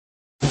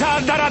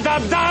da da da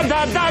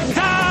da da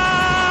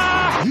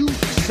da! You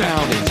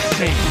sound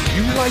insane.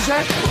 You realize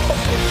that?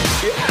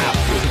 Yeah.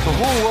 The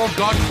whole world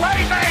gone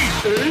crazy.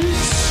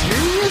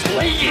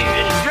 Seriously?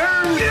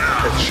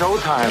 Yeah. It's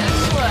showtime.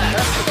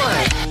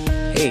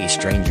 Hey,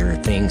 Stranger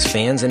Things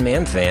fans and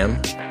Man Fam,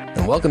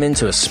 and welcome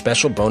into a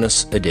special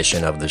bonus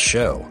edition of the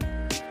show.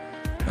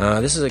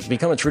 This has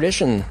become a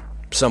tradition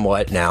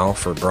somewhat now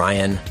for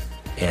Brian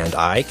and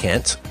I,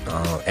 Kent.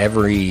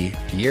 Every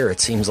year, it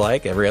seems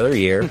like, every other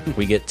year,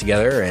 we get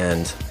together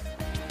and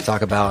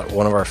talk about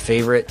one of our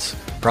favorite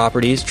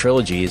properties,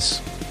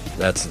 trilogies.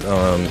 That's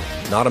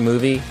not a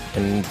movie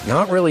and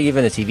not really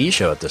even a TV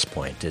show at this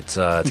point. It's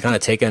kind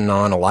of taken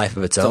on a life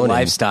of its own. A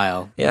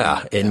lifestyle.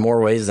 In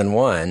more ways than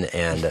one.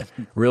 And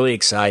really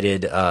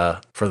excited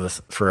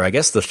for I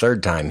guess the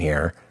third time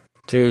here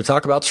to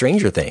talk about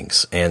Stranger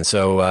Things. And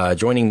so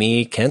joining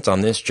me, Kent,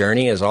 on this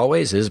journey, as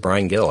always, is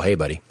Brian Gill. Hey,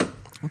 buddy.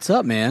 What's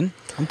up, man?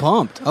 I'm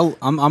pumped.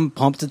 I'm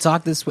pumped to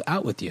talk this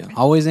out with you.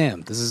 Always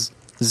am. This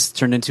has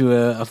turned into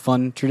a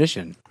fun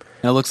tradition.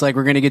 And it looks like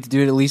we're going to get to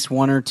do it at least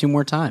one or two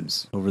more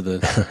times over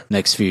the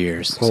next few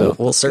years. So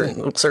we'll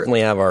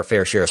certainly have our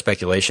fair share of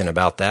speculation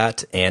about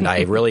that. And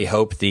I really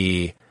hope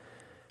the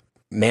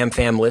Man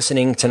Fam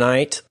listening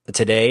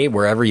today,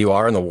 wherever you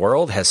are in the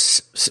world,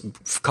 has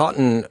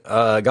gotten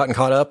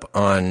caught up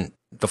on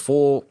the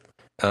full,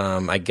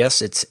 I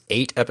guess it's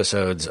 8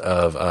 episodes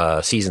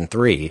of season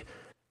 3,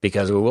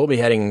 because we will be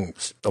heading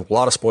a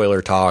lot of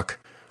spoiler talk,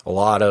 a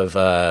lot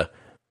of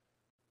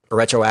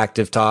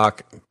retroactive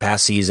talk,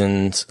 past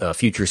seasons,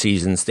 future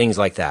seasons, things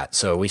like that.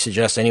 So we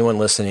suggest anyone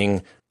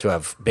listening to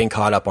have been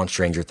caught up on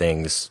Stranger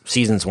Things,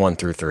 seasons 1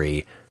 through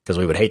 3, because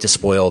we would hate to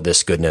spoil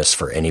this goodness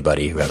for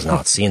anybody who has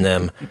not seen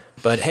them.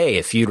 But hey,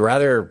 if you'd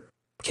rather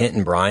Kent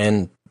and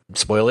Brian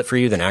spoil it for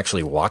you than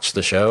actually watch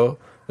the show,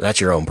 that's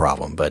your own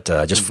problem. But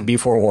just be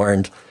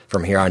forewarned,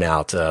 from here on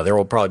out, there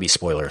will probably be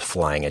spoilers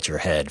flying at your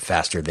head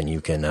faster than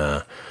you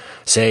can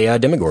say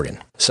Demogorgon.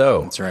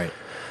 So that's right.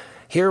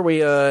 Here we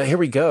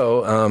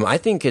go. I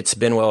think it's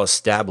been well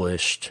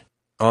established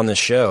on the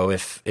show,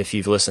 if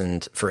you've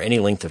listened for any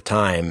length of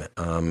time,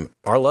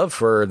 our love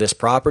for this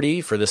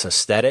property, for this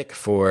aesthetic,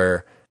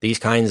 for these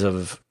kinds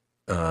of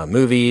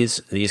movies,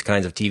 these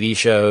kinds of TV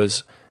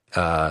shows.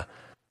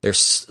 There's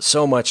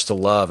so much to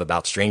love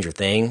about Stranger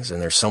Things,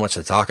 and there's so much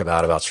to talk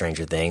about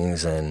Stranger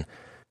Things. And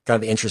kind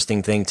of the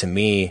interesting thing to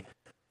me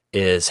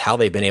is how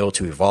they've been able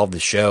to evolve the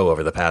show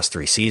over the past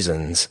 3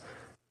 seasons.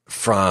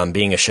 From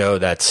being a show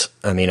that's,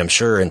 I'm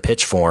sure in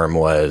pitch form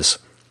was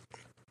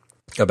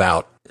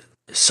about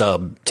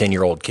sub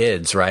 10-year-old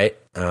kids, right?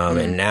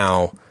 And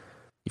now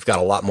you've got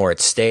a lot more at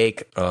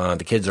stake.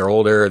 The kids are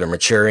older, they're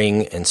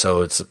maturing. And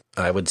so it's,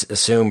 I would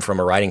assume from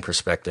a writing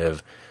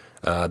perspective,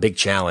 a big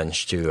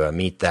challenge to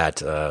meet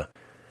that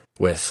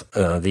with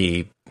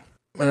the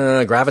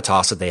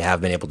gravitas that they have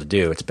been able to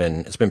do. It's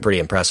been pretty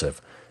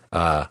impressive.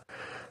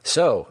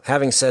 So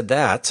having said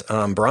that,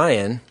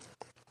 Brian,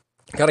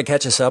 got to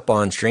catch us up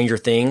on Stranger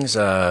Things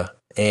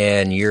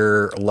and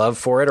your love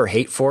for it or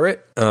hate for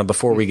it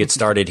before we get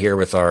started here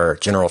with our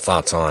general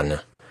thoughts on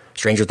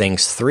Stranger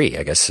Things 3,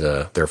 I guess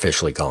they're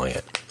officially calling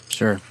it.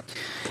 Sure.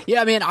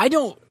 Yeah,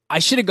 I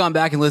should have gone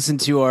back and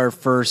listened to our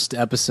first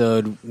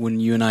episode when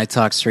you and I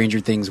talked Stranger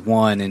Things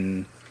 1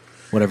 and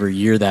whatever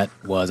year that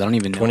was. I don't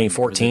even know.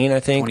 2014, I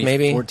think,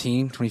 maybe?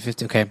 2014,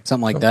 2015, okay,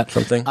 something like that.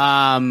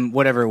 Something.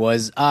 Whatever it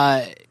was.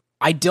 I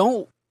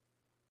don't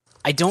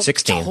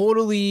 16.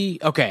 totally...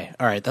 Okay,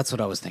 all right, that's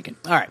what I was thinking.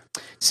 All right,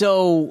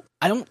 so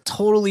I don't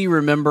totally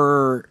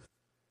remember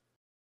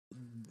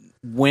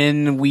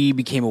when we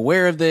became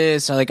aware of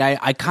this.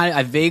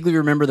 I vaguely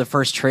remember the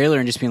first trailer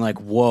and just being like,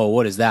 whoa,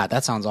 what is that?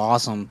 That sounds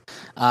awesome.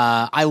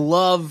 I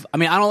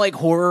don't like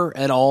horror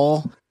at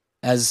all,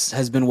 as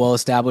has been well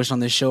established on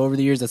this show over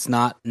the years. That's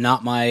not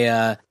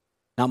my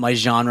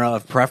genre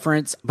of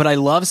preference, but I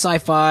love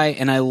sci-fi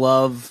and I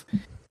love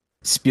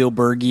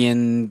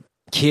Spielbergian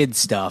kid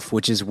stuff,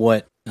 which is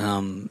what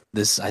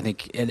this, I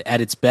think,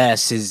 at its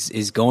best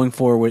is going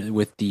for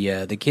with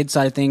the kid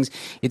side of things.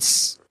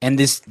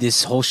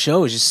 This whole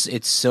show is just,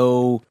 it's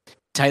so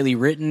tightly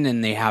written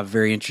and they have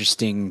very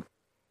interesting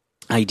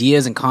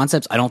ideas and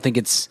concepts. I don't think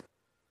it's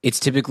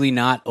typically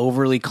not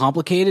overly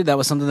complicated. That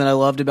was something that I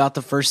loved about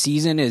the first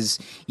season, is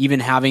even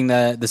having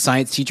the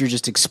science teacher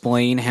just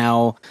explain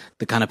how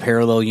the kind of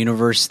parallel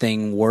universe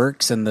thing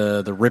works and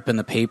the rip in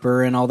the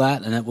paper and all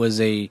that. And that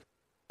was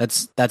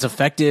that's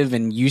effective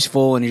and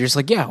useful, and you're just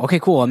like, yeah, okay,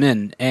 cool, I'm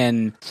in.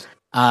 And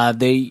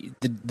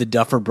the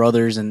Duffer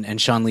brothers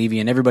and Sean Levy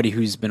and everybody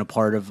who's been a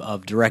part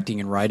of directing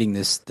and writing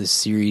this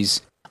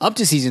series up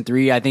to season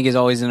 3, I think, has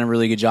always done a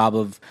really good job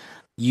of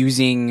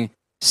using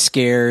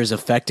scares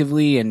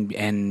effectively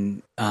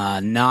and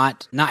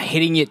not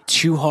hitting it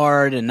too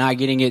hard and not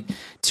getting it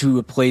to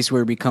a place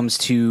where it becomes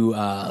too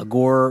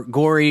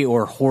gory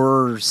or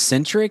horror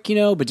centric,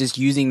 but just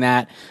using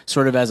that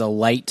sort of as a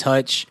light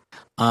touch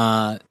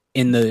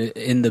in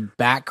the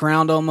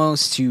background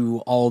almost to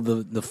all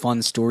the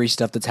fun story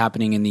stuff that's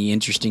happening in the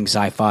interesting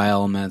sci-fi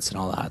elements and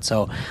all that.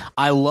 So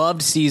I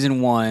loved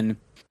season 1.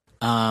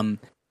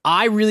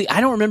 I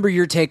don't remember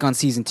your take on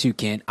season 2,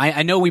 Kent.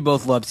 I know we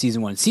both loved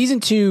season 1. Season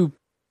 2,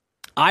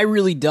 I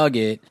really dug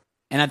it,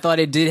 and I thought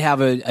it did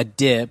have a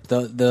dip.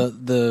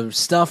 The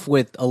stuff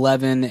with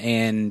 11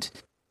 and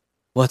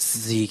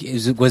was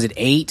it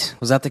 8?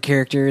 Was that the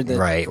character that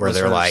right where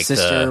they're like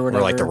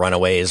the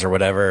runaways or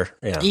whatever?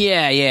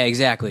 Yeah,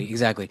 exactly.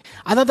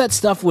 I thought that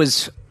stuff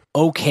was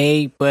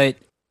okay, but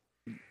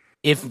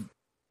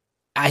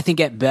I think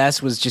at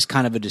best was just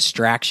kind of a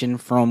distraction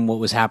from what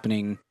was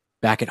happening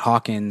back at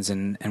Hawkins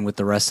and with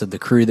the rest of the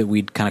crew that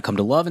we'd kind of come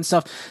to love and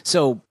stuff.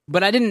 So,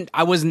 but I don't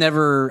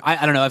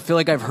know. I feel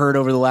like I've heard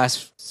over the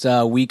last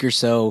week or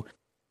so,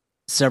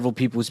 several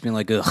people just being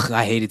like, ugh,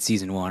 I hated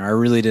season 1, or I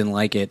really didn't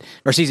like it,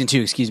 or season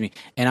 2, excuse me.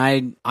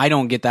 And I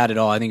don't get that at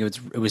all. I think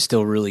it was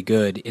still really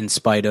good in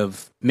spite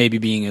of maybe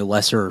being a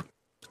lesser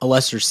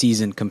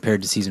season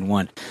compared to season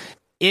 1.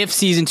 If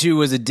season 2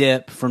 was a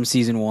dip from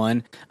season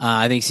 1,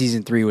 I think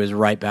season 3 was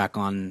right back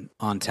on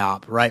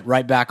top,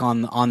 right back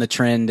on the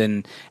trend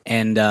and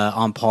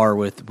on par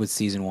with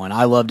season 1.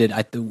 I loved it.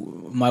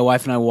 My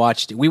wife and I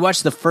watched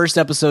the first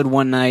episode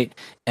one night,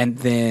 and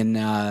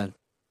then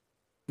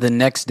the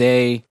next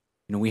day,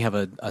 we have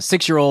a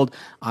 6-year-old.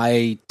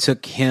 I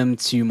took him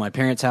to my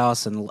parents'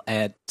 house and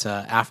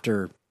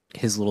after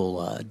his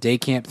little day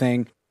camp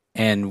thing,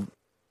 and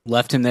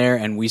left him there,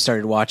 and we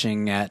started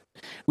watching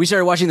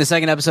the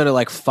second episode at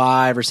like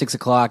 5 or 6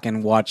 o'clock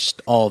and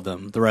watched all of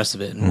them, the rest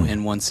of it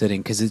in one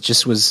sitting, because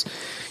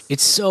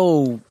it's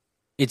so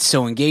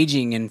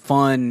engaging and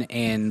fun,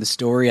 and the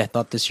story I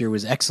thought this year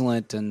was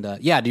excellent, and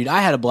dude,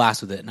 I had a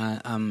blast with it,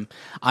 and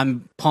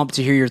I'm pumped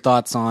to hear your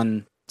thoughts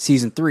on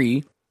season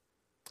 3.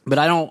 But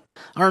I don't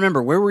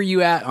remember, where were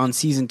you at on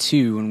season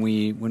 2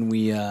 when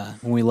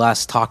we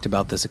last talked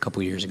about this a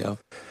couple years ago?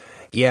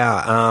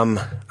 Yeah,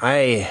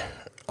 I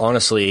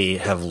honestly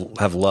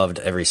have loved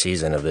every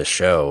season of this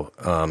show,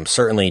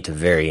 certainly to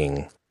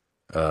varying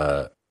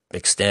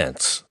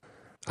extents.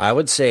 I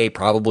would say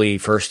probably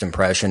first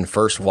impression,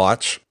 first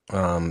watch,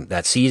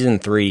 that season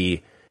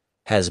 3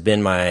 has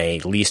been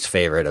my least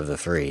favorite of the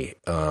 3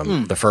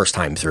 the first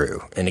time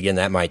through. And again,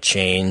 that might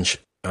change.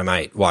 I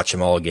might watch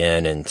them all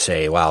again and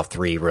say, wow,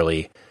 3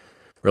 really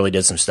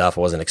did some stuff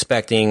I wasn't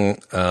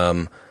expecting.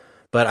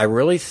 But I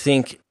really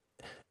think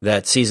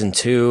that season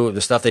 2, the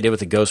stuff they did with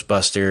the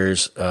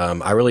Ghostbusters,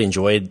 I really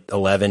enjoyed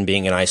 11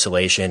 being in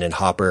isolation and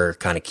Hopper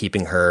kind of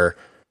keeping her.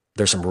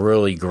 There's some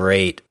really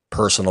great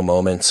personal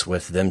moments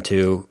with them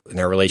two in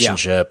their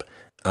relationship.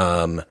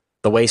 Yeah.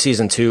 The way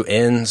season 2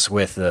 ends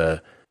with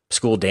the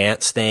school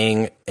dance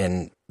thing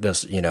and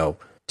this,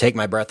 Take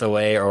My Breath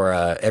Away or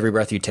Every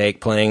Breath You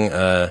Take playing.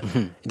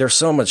 There's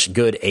so much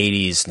good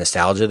 80s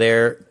nostalgia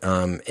there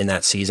in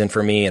that season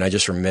for me, and I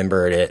just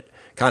remembered it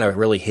kind of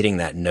really hitting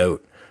that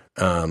note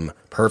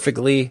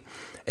perfectly.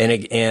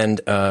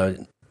 And I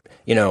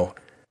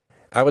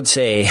would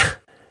say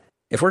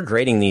if we're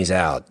grading these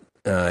out,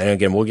 and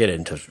again, we'll get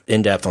into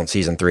in depth on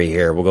season 3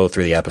 here. We'll go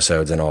through the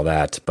episodes and all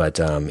that.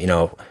 But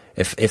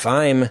if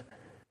I'm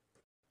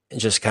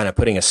just kind of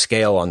putting a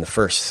scale on the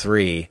first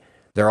 3,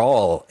 they're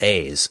all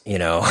A's,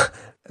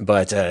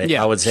 But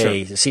I would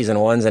say season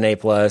 1's an A+,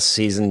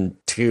 season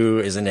 2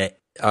 is an A.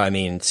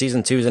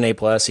 Season 2 is an A+,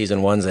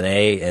 season 1's an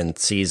A, and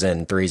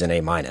season 3's an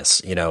A-.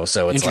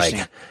 So it's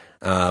like,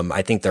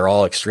 I think they're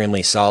all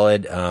extremely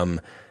solid.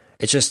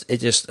 It just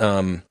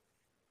for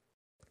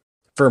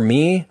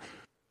me,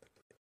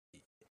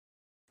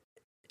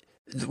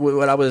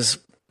 what I was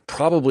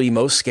probably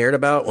most scared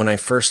about when I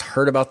first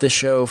heard about this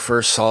show,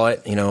 first saw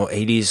it,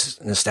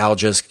 80s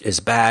nostalgia is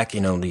back,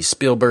 these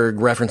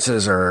Spielberg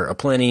references are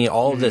aplenty,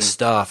 all of this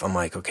stuff. I'm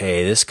like,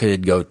 okay, this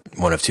could go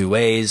one of two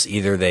ways.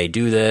 Either they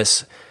do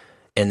this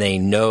and they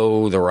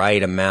know the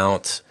right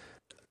amount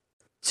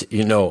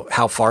to,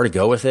 how far to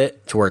go with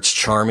it to where it's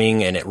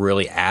charming and it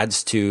really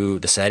adds to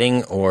the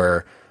setting,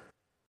 or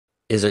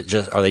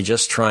are they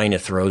just trying to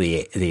throw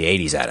the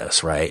 80s at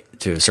us, right?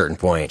 To a certain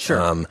point.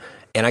 Sure.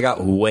 And I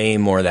got way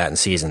more of that in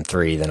season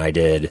 3 than I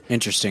did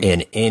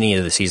in any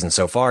of the seasons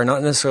so far.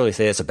 Not necessarily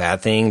say it's a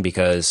bad thing,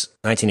 because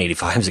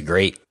 1985 is a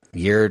great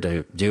year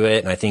to do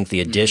it. And I think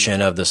the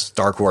addition of the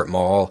Starcourt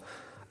Mall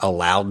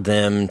allowed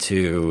them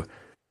to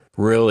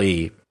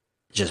really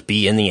just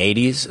be in the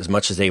 80s as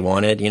much as they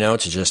wanted, to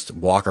just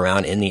walk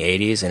around in the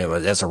 80s.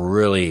 And that's a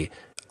really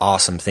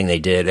awesome thing they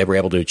did. They were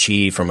able to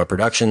achieve from a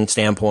production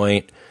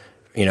standpoint,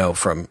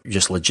 from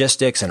just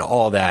logistics and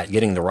all that,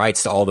 getting the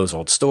rights to all those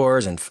old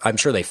stores. And I'm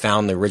sure they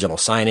found the original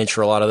signage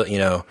for a lot of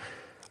the,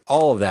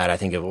 all of that. I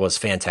think it was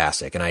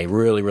fantastic. And I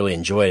really, really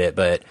enjoyed it.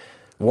 But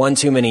one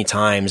too many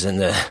times in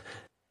the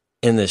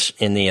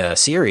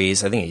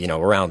series, I think,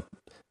 around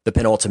the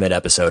penultimate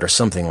episode or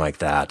something like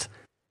that.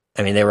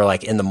 I mean, they were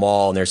like in the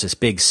mall and there's this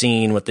big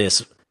scene with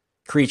this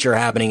creature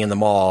happening in the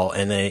mall.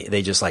 And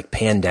they just like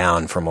pan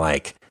down from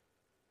like,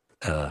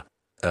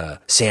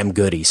 Sam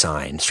Goody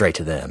sign straight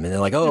to them. And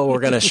they're like, oh, we're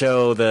going to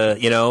show the,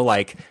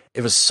 like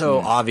it was so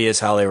obvious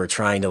how they were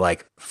trying to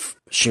like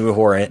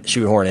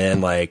shoehorn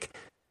in like,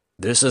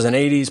 this is an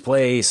 80s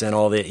place and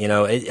all that,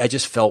 I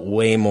just felt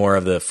way more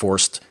of the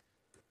forced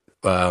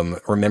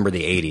remember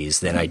the 80s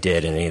than I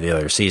did in any of the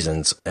other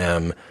seasons.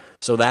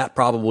 So that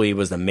probably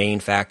was the main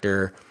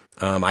factor.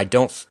 I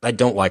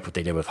don't like what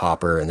they did with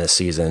Hopper in this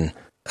season.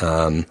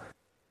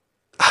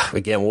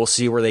 Again, we'll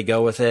see where they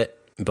go with it,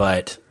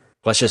 but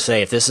let's just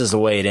say if this is the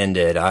way it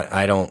ended,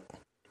 I don't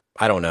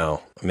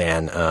know,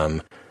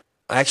 man.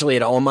 Actually,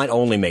 it might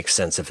only make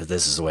sense if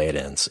this is the way it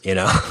ends, you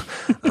know,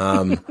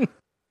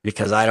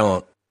 because I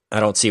don't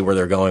see where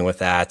they're going with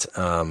that.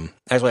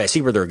 Actually, I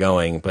see where they're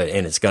going,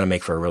 and it's going to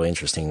make for a really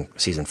interesting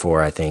season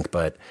 4, I think.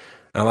 But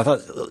I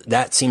thought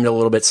that seemed a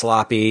little bit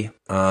sloppy.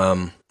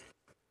 Some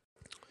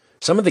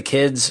of the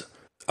kids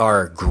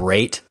are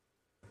great,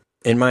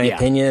 in my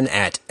opinion,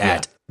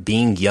 at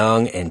being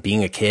young and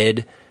being a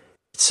kid.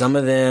 Some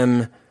of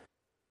them,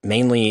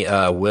 mainly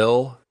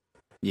Will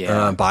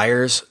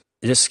Byers,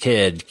 this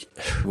kid,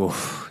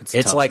 it's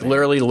tough, like, man.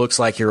 Literally looks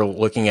like you're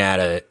looking at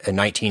a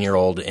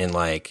 19-year-old in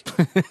like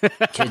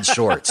kid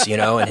shorts, you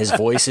know, and his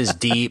voice is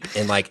deep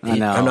and like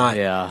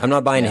I'm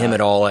not buying him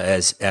at all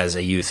as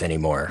a youth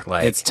anymore.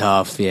 Like, it's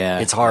tough,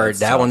 it's hard.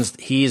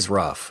 He's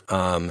rough.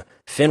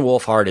 Finn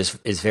Wolfhard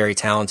is very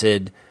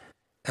talented.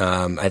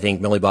 I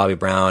think Millie Bobby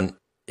Brown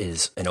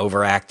is an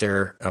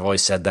overactor. I've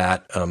always said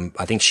that.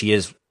 I think she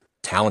is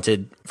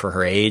talented for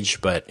her age,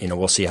 but you know,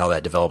 we'll see how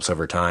that develops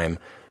over time.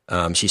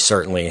 She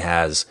certainly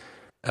has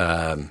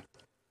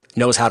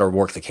knows how to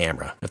work the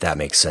camera, if that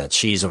makes sense.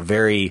 She's a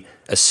very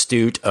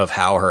astute of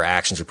how her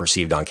actions are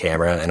perceived on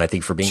camera, and I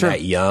think for being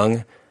that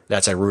young,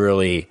 that's a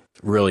really,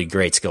 really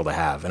great skill to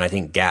have. And I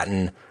think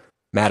Gatton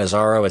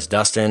Matazzaro as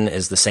Dustin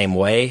is the same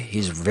way.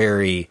 He's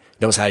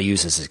knows how to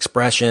use his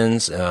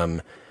expressions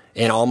in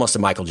almost a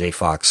Michael J.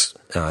 Fox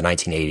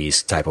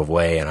 1980s type of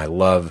way. And I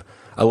love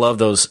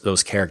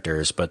those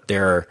characters, but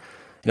they're,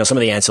 you know, some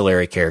of the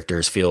ancillary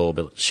characters feel a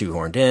bit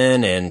shoehorned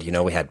in, and you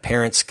know, we had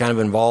parents kind of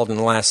involved in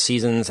the last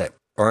seasons that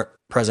aren't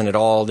present at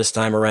all this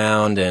time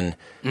around, and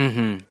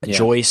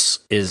Joyce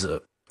is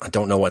I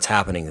don't know what's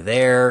happening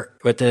there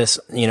with this,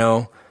 you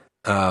know,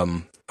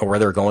 or where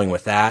they're going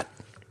with that,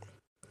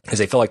 because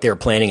they feel like they were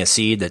planting a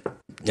seed that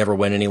never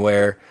went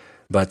anywhere.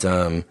 But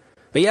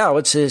yeah,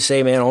 let's just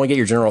say, man, I want to get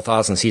your general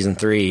thoughts on season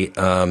 3.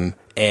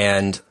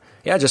 And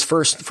yeah, just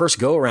first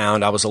go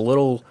around, I was a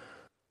little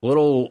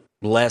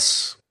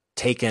less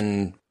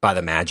taken by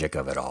the magic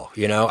of it all.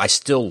 You know, I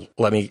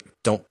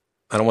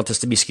don't want this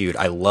to be skewed.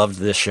 I loved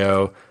this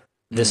show.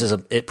 This is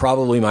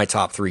probably my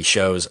top 3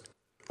 shows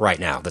right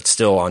now that's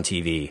still on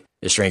TV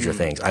is Stranger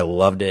Things. I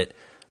loved it,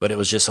 but it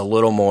was just a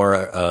little more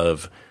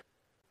of,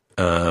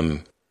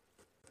 I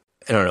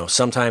don't know,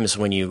 sometimes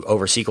when you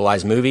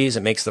over-sequelize movies,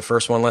 it makes the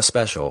first one less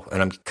special,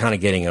 and I'm kind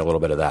of getting a little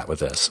bit of that with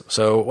this.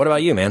 So what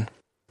about you, man?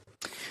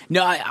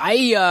 No,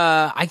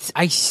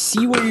 I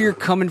see where you're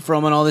coming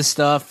from and all this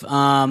stuff.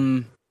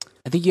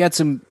 I think you had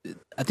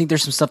I think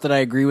there's some stuff that I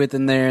agree with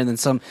in there, and then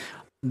some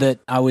that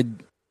I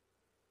would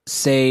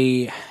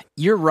say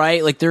you're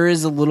right. Like, there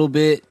is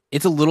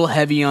it's a little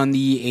heavy on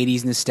the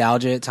 80s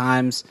nostalgia at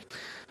times,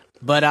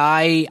 but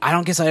I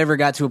don't guess I ever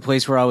got to a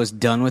place where I was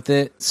done with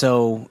it.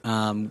 So,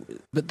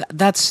 but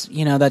that's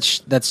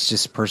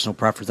just personal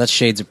preference. That's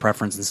shades of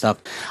preference and stuff.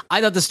 I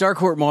thought the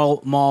Starcourt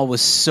Mall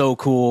was so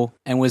cool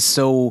and was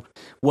so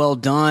well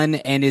done,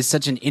 and is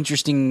such an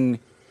interesting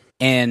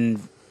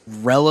and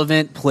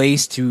relevant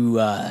place to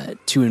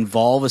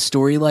involve a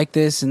story like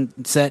this and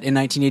set in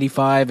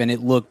 1985, and it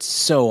looked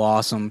so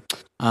awesome.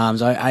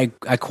 So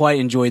I quite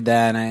enjoyed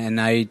that, and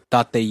I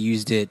thought they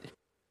used it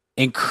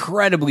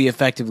incredibly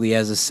effectively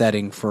as a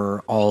setting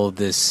for all of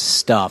this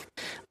stuff.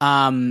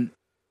 You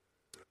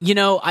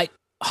know,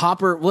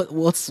 Hopper.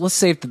 Let's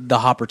save the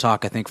Hopper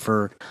talk, I think,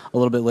 for a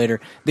little bit later.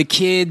 The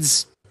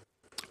kids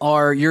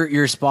are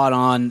you're spot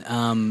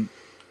on.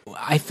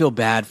 I feel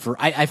bad for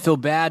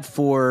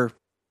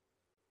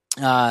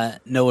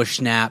Noah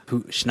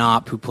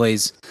Schnapp, who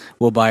plays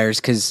Will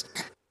Byers, because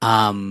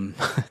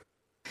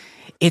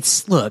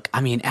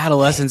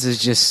adolescence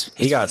is just...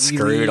 He got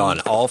screwed on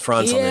all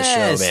fronts on this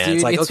show, man. Dude,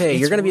 it's like,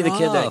 you're going to be the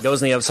kid that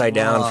goes in the upside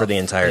down for the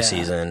entire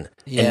season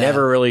and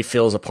never really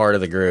feels a part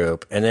of the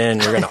group, and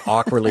then you're going to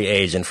awkwardly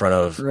age in front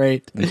of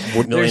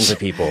millions of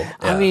people. Yeah.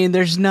 I mean,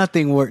 there's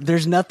nothing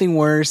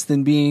worse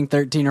than being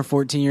 13 or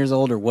 14 years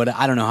old, or what.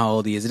 I don't know how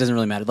old he is. It doesn't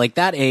really matter. Like,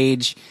 that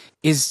age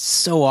is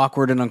so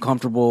awkward and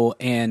uncomfortable,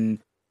 and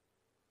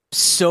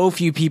so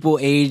few people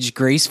age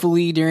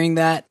gracefully during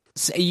that.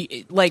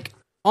 Like,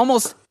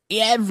 almost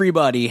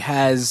everybody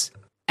has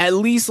at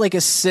least like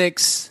a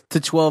 6 to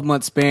 12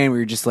 month span where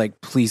you're just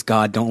like, please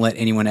God, don't let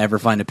anyone ever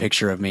find a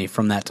picture of me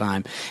from that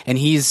time. And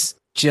he's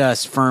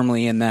just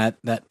firmly in that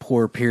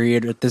poor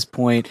period at this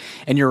point.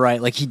 And you're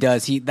right, like,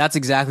 that's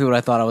exactly what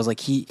I thought. I was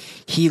like, he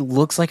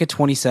looks like a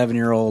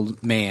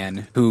 27-year-old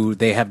man who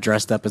they have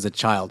dressed up as a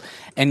child,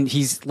 and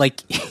he's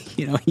like,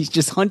 you know, he's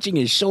just hunching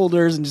his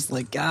shoulders and just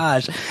like,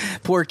 gosh,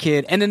 poor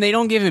kid. And then they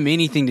don't give him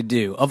anything to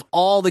do. Of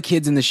all the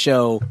kids in the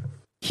show,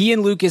 he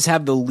and Lucas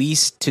have the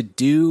least to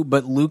do,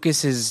 but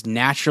Lucas is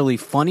naturally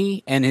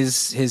funny, and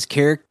his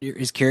character's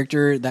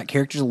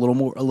a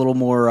little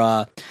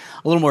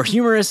more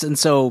humorous, and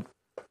so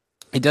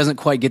it doesn't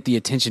quite get the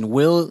attention.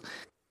 Will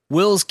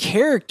Will's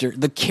character,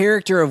 the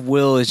character of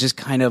Will is just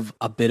kind of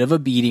a bit of a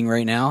beating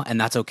right now, and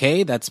that's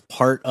okay. That's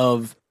part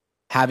of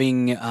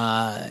having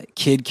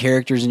kid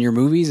characters in your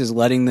movies, is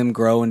letting them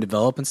grow and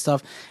develop and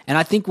stuff. And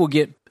I think we'll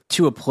get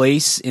to a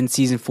place in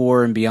season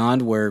 4 and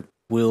beyond where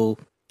Will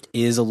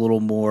is a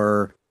little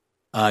more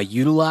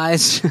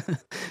utilized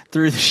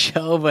through the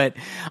show, but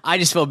I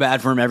just felt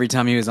bad for him every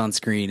time he was on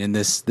screen in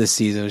this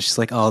season. It was just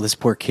like, oh, this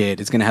poor kid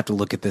is going to have to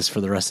look at this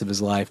for the rest of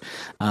his life,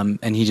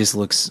 and he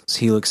looks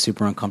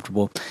super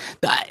uncomfortable.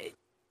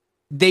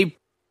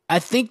 I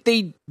think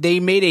they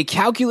made a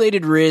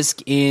calculated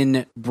risk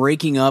in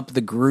breaking up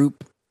the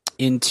group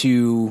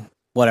into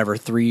whatever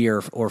 3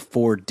 or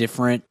 4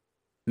 different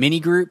mini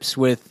groups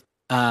with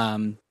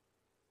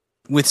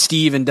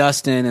Steve and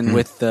Dustin, and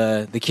with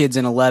the kids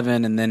in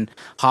 11, and then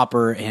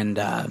Hopper and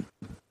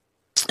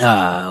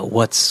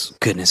what's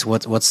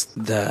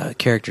the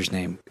character's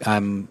name?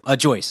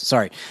 Joyce.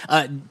 Sorry,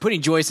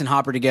 putting Joyce and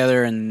Hopper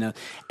together, and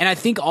I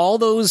think all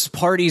those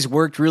parties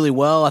worked really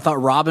well. I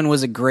thought Robin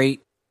was a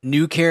great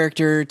new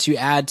character to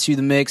add to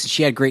the mix.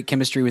 She had great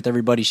chemistry with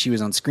everybody she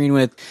was on screen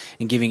with,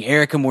 and giving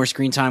Erica more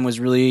screen time was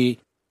really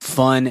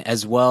fun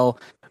as well.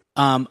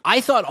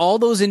 I thought all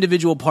those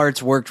individual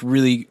parts worked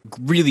really,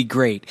 really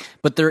great,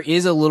 but there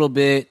is a little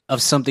bit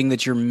of something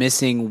that you're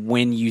missing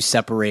when you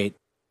separate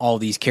all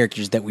these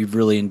characters that we've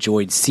really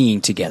enjoyed seeing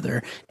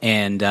together,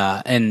 and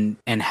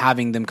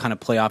having them kind of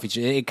play off each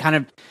other. It kind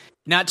of,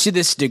 not to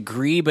this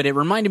degree, but it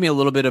reminded me a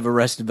little bit of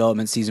Arrested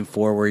Development season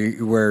 4,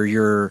 where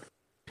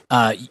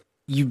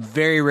you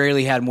very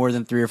rarely had more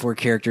than 3 or 4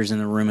 characters in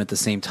the room at the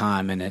same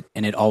time, and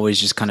it always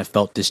just kind of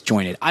felt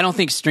disjointed. I don't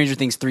think Stranger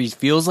Things 3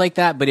 feels like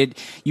that, but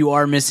you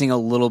are missing a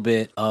little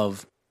bit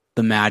of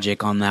the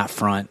magic on that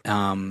front.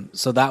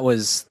 So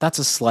that's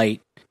a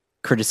slight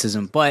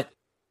criticism, but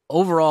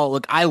overall,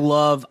 look, I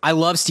love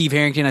Steve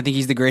Harrington. I think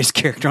he's the greatest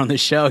character on the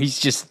show. He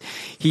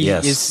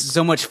is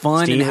so much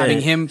fun, and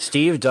having him,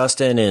 Steve,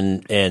 Dustin,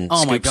 and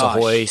Scoops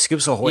Ahoy.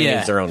 Scoops Ahoy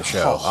needs their own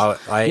show.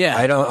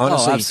 I don't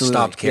honestly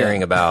stopped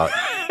caring about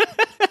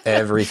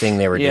everything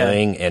they were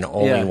doing, and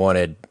only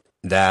wanted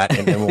that.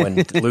 And then when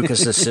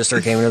Lucas's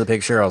sister came into the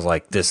picture, I was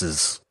like, this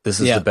is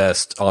the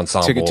best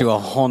ensemble. Took it to a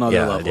whole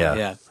nother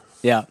level.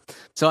 Yeah.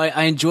 So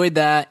I enjoyed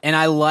that, and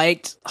I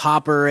liked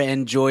Hopper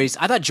and Joyce.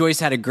 I thought Joyce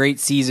had a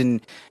great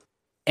season,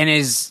 and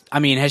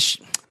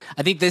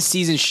I think this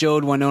season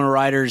showed Winona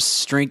Ryder's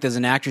strength as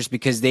an actress,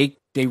 because they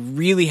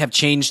really have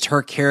changed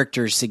her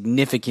character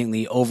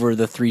significantly over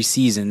the 3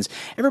 seasons.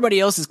 Everybody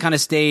else has kind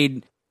of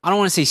stayed, I don't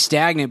want to say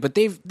stagnant, but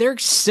they're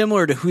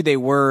similar to who they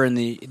were in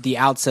the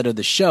outset of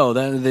the show.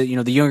 The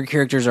younger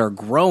characters are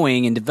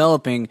growing and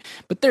developing,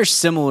 but they're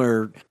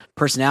similar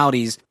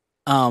personalities.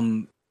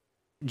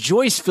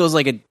 Joyce feels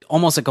like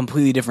almost a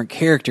completely different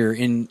character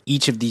in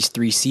each of these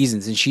 3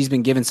 seasons, and she's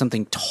been given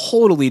something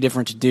totally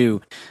different to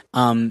do.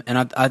 And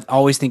I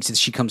always think that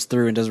she comes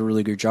through and does a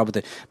really good job with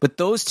it. But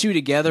those two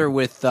together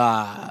with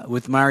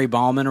Mary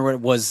Ballman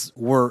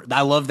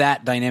I love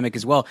that dynamic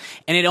as well.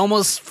 And it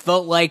almost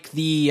felt like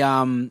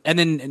and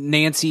then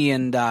Nancy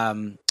and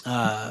the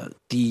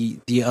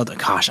other,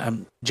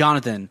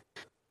 Jonathan.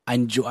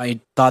 I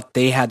thought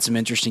they had some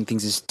interesting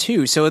things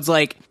too. So it's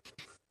like,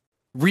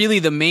 really,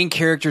 the main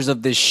characters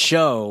of this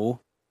show,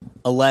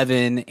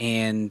 11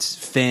 and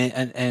Finn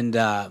and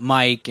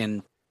Mike,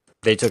 and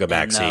they took a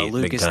backseat.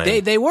 Lucas,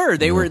 they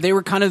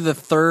were kind of the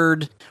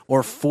 3rd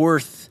or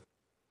 4th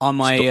on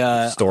my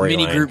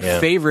mini group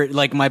favorite,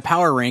 like my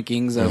power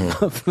rankings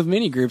of the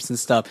mini groups and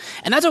stuff.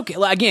 And that's okay.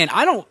 Again,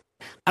 I don't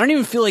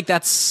even feel like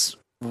that's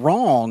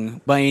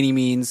wrong by any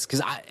means,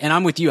 because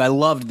I'm with you. I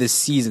loved this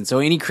season, so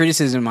any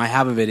criticism I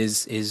have of it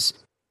is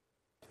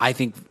I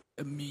think,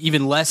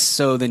 even less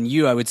so than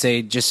you, I would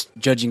say, just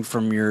judging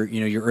from your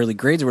early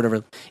grades or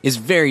whatever, is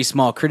very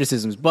small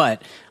criticisms.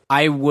 But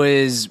I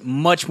was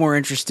much more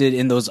interested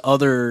in those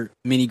other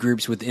mini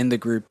groups within the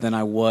group than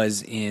I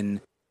was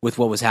with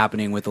what was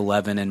happening with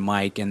 11 and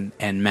Mike and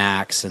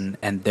Max and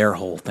their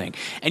whole thing.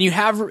 And you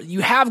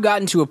have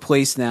gotten to a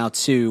place now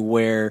too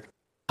where,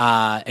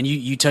 and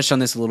you touched on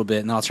this a little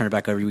bit, and I'll turn it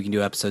back over. We can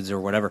do episodes or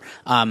whatever.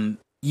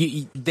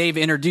 They've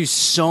introduced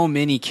so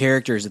many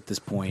characters at this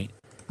point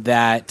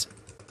that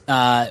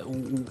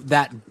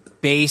that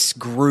base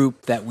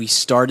group that we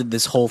started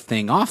this whole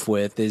thing off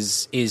with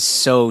is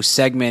so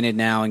segmented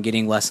now and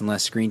getting less and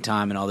less screen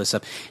time and all this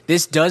stuff.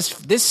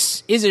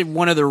 This is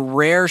one of the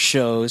rare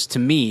shows, to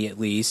me at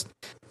least,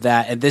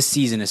 that this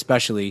season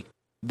especially,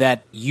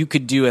 that you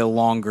could do a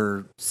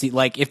longer,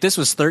 like if this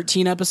was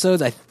 13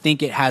 episodes, I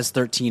think it has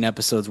 13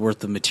 episodes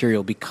worth of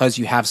material, because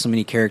you have so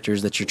many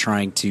characters that you're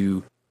trying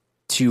to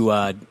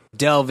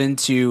delve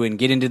into and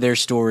get into their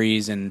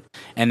stories and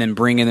then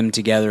bringing them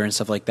together and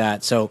stuff like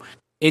that. So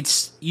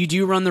you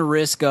do run the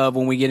risk of,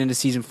 when we get into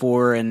season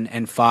 4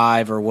 and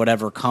 5 or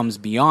whatever comes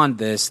beyond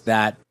this,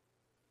 that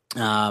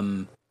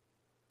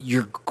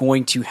you're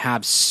going to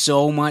have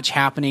so much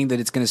happening that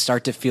it's going to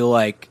start to feel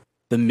like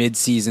the mid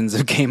seasons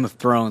of Game of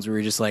Thrones, where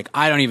you're just like,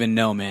 I don't even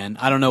know, man.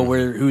 I don't know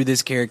who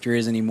this character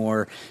is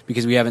anymore,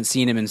 because we haven't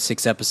seen him in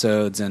 6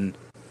 episodes and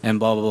blah,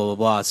 blah, blah, blah,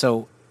 blah.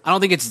 So I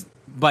don't think it's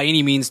by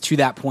any means to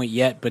that point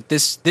yet, but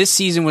this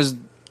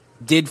season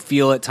did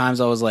feel at times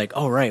I was like,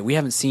 oh right, we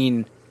haven't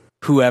seen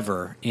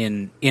whoever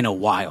in a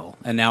while,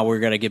 and now we're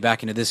gonna get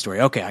back into this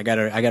story. Okay, I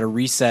gotta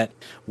reset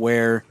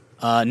where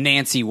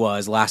Nancy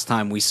was last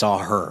time we saw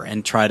her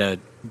and try to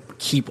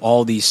keep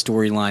all these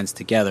storylines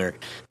together.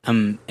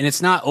 And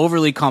it's not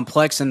overly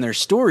complex in their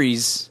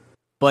stories,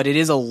 but it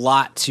is a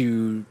lot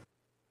to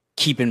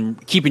keep in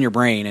your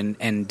brain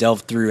and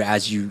delve through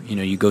as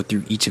you go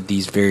through each of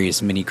these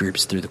various mini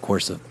groups through the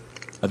course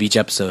of each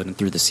episode and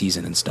through the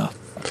season and stuff.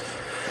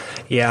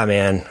 Yeah,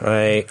 man,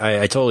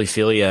 I totally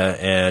feel you,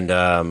 and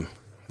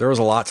there was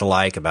a lot to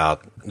like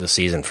about the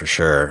season for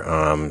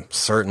sure.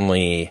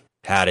 Certainly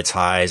had its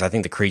highs. I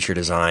think the creature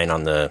design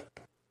on I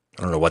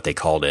don't know what they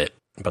called it,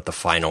 but the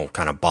final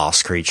kind of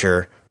boss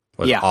creature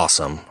was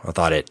awesome. I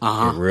thought it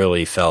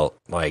really felt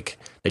like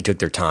they took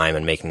their time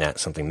in making that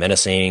something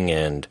menacing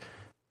and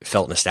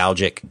felt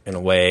nostalgic in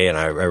a way, and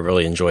I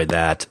really enjoyed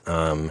that.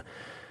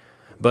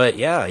 But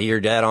yeah,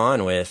 you're dead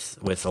on with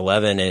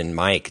Eleven and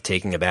Mike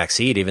taking a back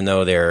seat, even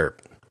though they're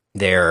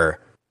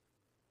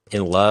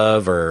in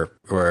love or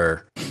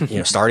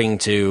starting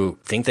to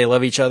think they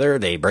love each other.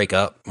 They break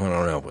up, I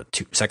don't know,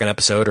 second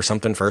episode or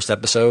something, first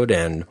episode,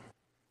 and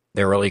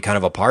they're really kind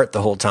of apart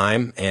the whole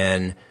time.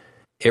 And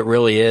it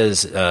really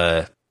is,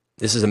 this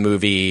is a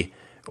movie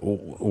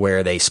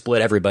where they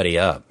split everybody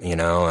up,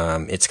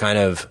 it's kind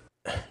of,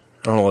 I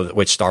don't know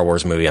which Star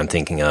Wars movie I'm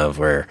thinking of,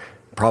 where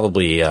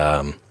probably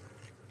Return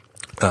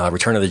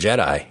of the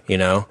Jedi,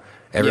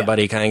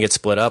 everybody kind of gets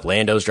split up.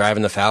 Lando's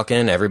driving the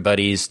Falcon,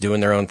 everybody's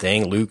doing their own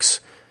thing. Luke's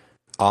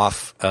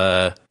off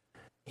trying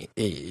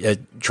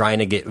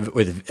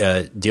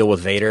to deal with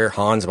Vader.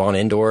 Han's on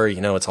Endor.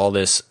 It's all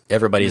this.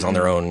 Everybody's on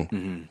their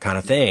own kind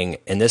of thing,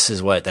 and this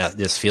is what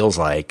this feels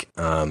like.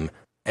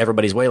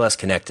 Everybody's way less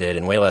connected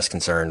and way less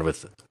concerned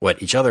with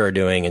what each other are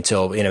doing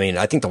until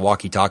I think the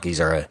walkie-talkies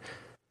are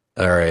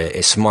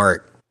a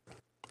smart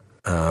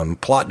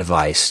plot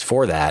device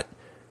for that,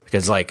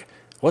 because like,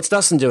 what's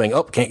Dustin doing?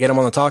 Oh, can't get him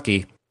on the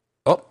talkie.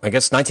 Oh, I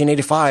guess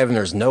 1985, and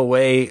there's no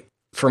way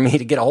for me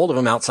to get a hold of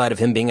him outside of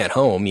him being at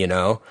home,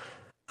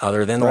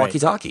 other than the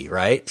walkie-talkie,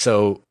 right?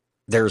 So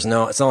it's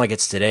not like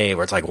it's today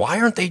where it's like, why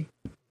aren't they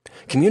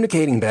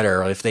communicating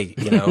better? If they,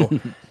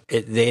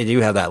 they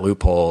do have that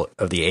loophole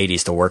of the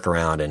 80s to work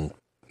around and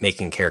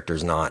making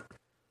characters not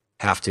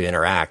have to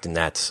interact, and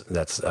that's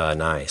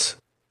nice.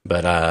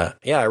 But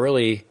I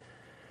really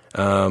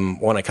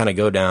want to kind of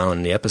go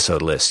down the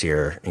episode list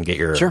here and get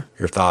your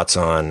thoughts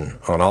on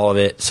all of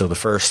it. So the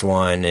first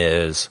one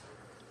is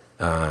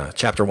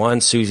Chapter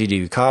 1, Susie Do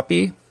You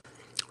Copy?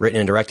 Written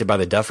and directed by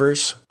the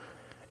Duffers.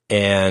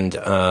 And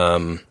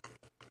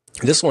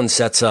this one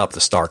sets up the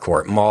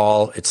Starcourt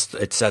Mall.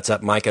 It sets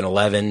up Mike and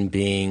Eleven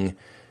being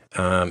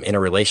in a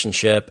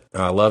relationship.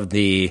 I love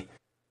the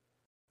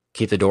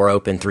keep the door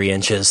open 3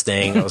 inches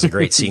thing. That was a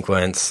great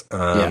sequence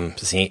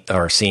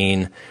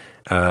scene.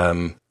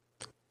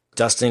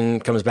 Dustin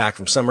comes back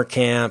from summer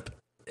camp,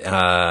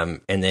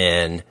 and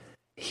then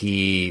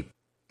he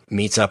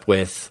meets up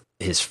with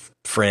his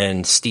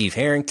friend Steve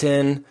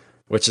Harrington,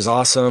 which is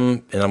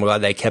awesome, and I'm glad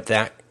they kept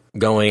that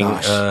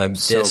going.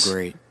 So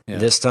great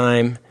this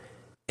time.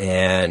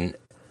 And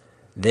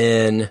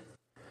then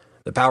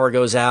the power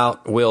goes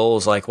out.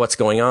 Will's like, "What's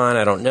going on?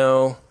 I don't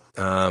know."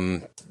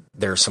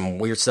 There's some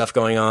weird stuff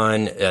going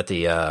on at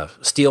the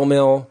steel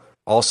mill.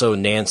 Also,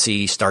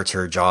 Nancy starts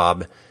her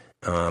job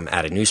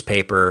at a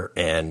newspaper,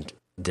 and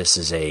this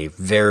is a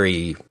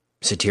very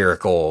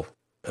satirical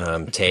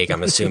take,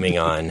 I'm assuming,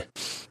 on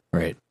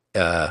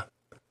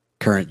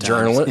current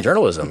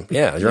journalism.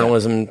 Yeah,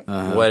 journalism.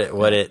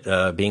 What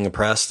it being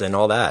oppressed and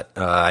all that.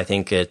 I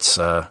think it's.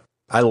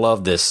 I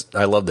love this.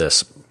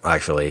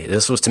 Actually,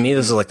 this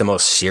is like the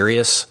most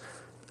serious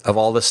of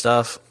all the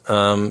stuff.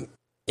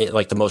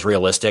 Like the most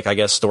realistic, I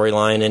guess,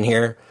 storyline in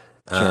here.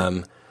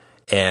 Sure.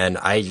 And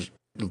I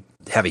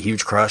have a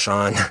huge crush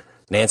on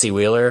Nancy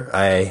Wheeler.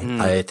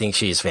 I think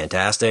she's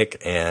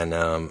fantastic, and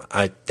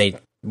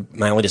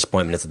my only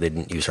disappointment is that they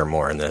didn't use her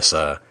more in this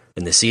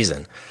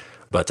season,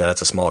 but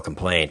that's a small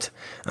complaint.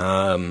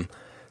 So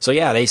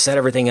yeah, they set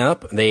everything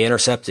up. They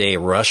intercept a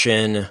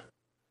Russian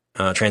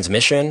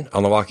transmission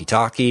on the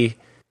walkie-talkie,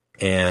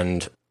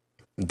 and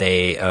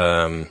they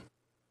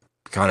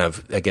kind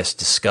of, I guess,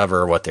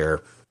 discover what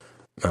they're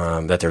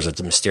that there's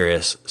a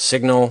mysterious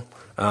signal.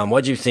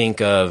 What do you think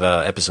of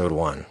episode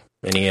 1?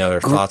 Any other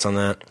thoughts on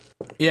that?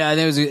 Yeah,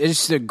 it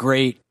was a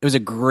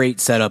great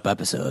setup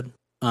episode.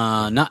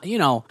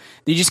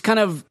 They just kind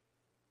of,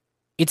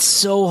 it's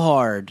so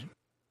hard.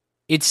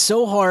 It's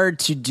so hard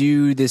to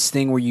do this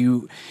thing where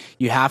you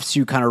have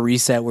to kind of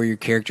reset where your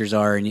characters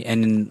are,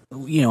 and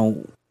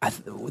the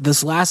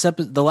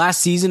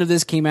last season of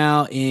this came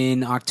out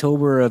in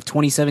October of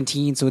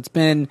 2017, so it's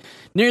been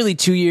nearly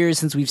 2 years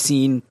since we've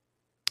seen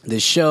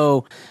this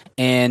show,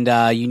 and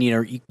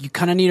you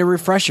kind of need a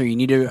refresher. You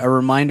need a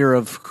reminder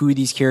of who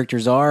these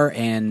characters are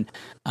and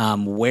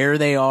where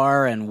they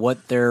are and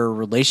what their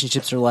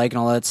relationships are like and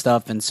all that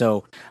stuff. And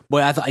so,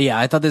 boy, I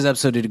thought this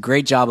episode did a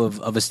great job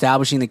of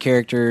establishing the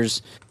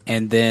characters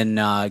and then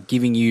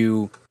giving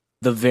you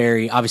the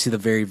very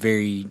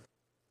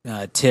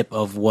tip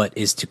of what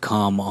is to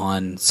come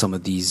on some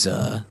of these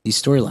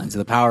storylines,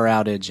 the power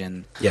outage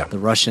and the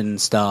Russian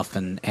stuff,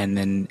 and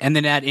then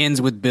that ends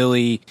with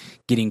Billy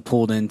getting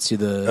pulled into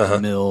the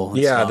mill.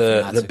 Yeah,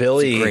 the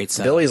Billy.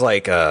 Billy's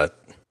like I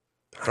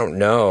don't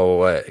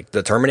know,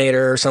 the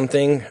Terminator or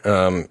something.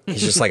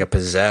 He's just like a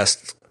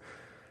possessed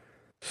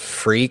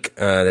freak.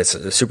 That's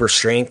the super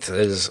strength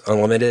is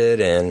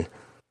unlimited, and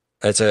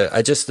it's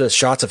the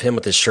shots of him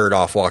with his shirt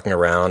off walking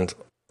around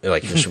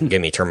like just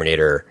give me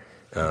Terminator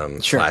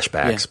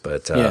flashbacks,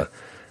 but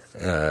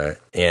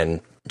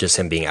and just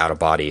him being out of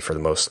body for the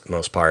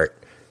most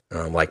part,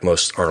 like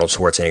most Arnold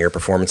Schwarzenegger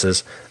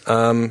performances.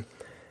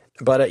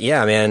 But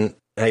yeah, man,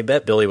 I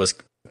bet Billy was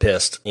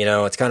pissed.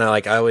 It's kind of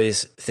like I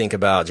always think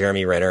about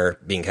Jeremy Renner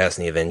being cast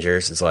in the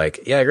Avengers. It's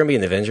like, yeah, you're gonna be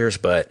in the Avengers,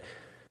 but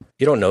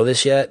you don't know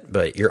this yet,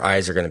 but your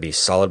eyes are going to be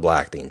solid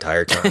black the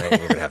entire time. You're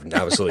going to have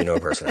absolutely no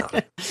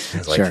personality.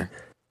 It's like,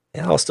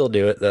 yeah, I'll still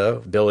do it though.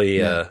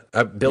 Billy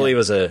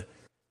was a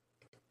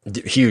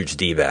huge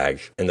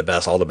D-bag in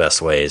all the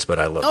best ways, but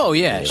I love. Oh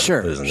yeah,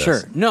 sure.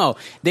 No,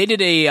 they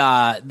did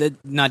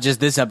not just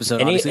this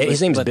episode. And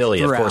his name's Billy.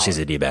 Throughout. Of course, he's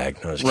a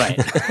D-bag. No,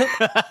 right.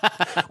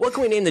 What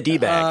can we name the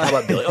D-bag? How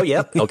about Billy? Oh,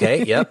 yep.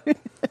 Okay, yep.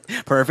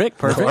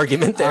 Perfect. No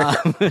argument there.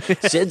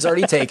 Sid's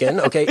already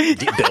taken. Okay,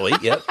 Billy.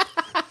 Yep.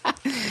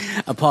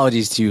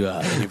 Apologies to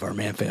any of our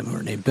man fam who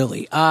are named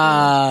Billy.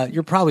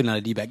 You're probably not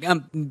a D-bag.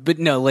 But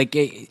no, like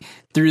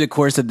through the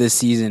course of this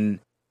season,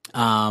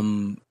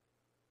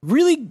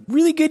 really,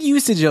 really good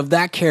usage of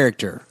that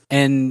character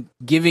and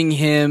giving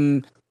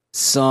him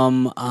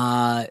some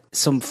I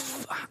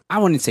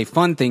wouldn't say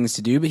fun things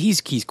to do, but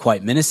he's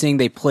quite menacing.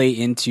 They play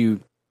into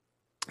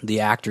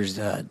the actor's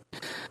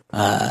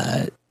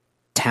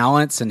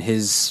talents and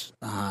his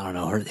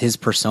his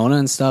persona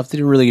and stuff. They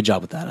did a really good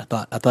job with that.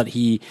 I thought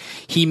he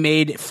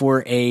made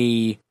for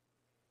a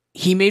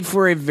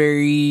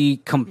very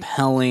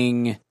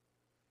compelling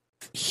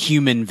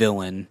human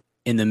villain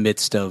in the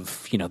midst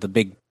of the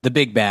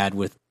big bad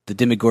with the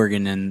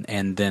Demogorgon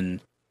and then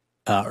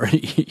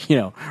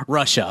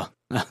Russia,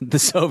 the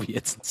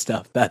Soviets and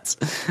stuff. That's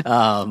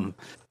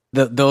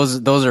those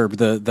are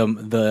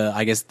the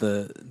I guess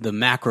the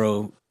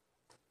macro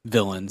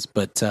villains,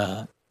 but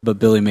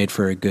Billy made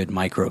for a good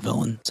micro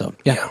villain. So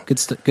yeah. Good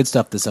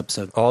stuff this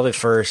episode. All of it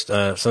first,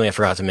 something I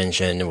forgot to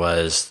mention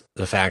was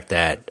the fact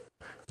that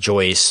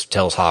Joyce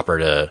tells Hopper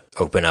to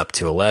open up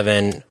to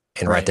 11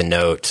 and write the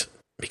note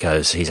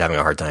because he's having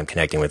a hard time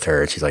connecting with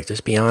her. She's like,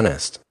 just be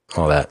honest.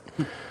 All that.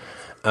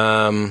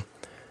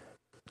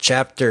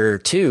 Chapter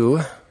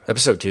 2,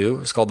 episode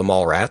 2, is called The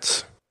Mall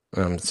Rats.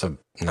 It's a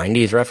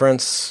 90s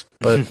reference,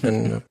 but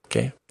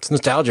okay, it's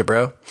nostalgia,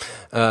 bro.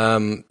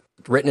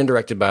 Written and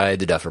directed by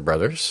the Duffer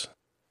Brothers.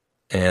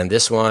 And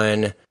this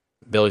one,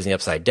 Billy's in the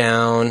Upside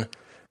Down.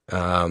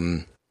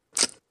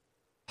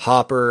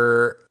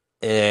 Hopper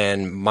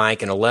and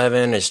Mike and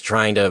 11 is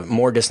trying to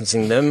more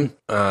distancing them,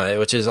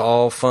 which is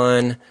all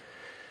fun.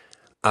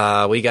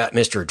 We got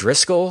Mr.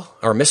 Driscoll,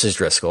 or Mrs.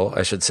 Driscoll,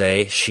 I should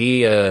say.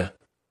 She has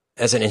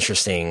an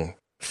interesting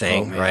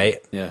thing, right?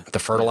 Yeah. The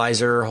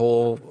fertilizer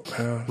whole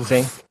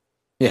thing.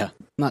 Yeah.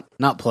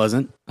 Not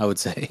pleasant, I would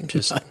say.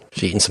 Just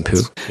she's eating some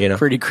poo,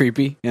 Pretty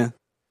creepy, yeah.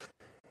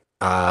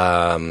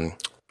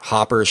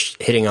 Hopper's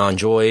hitting on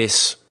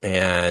Joyce,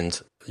 and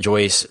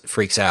Joyce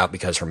freaks out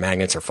because her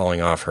magnets are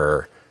falling off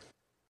her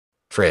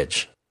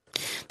fridge.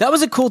 That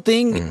was a cool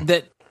thing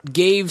that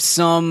gave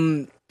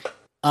some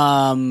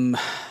I don't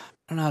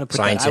know how to put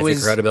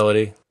scientific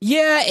credibility.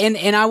 Yeah,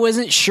 and I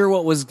wasn't sure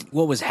what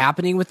was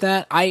happening with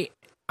that. I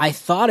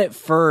thought at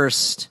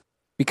first,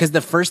 because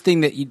the first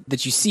thing that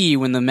you see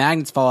when the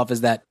magnets fall off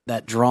is that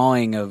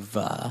drawing of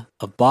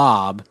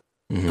Bob,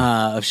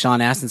 of Sean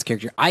Astin's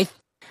character.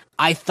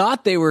 I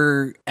thought they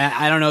were,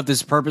 I don't know if this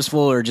is purposeful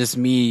or just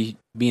me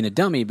being a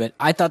dummy, but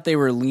I thought they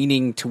were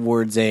leaning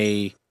towards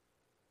a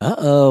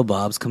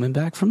Bob's coming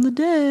back from the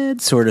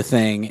dead sort of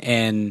thing,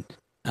 and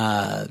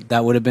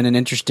that would have been an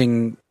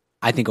interesting,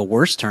 I think, a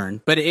worse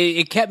turn. But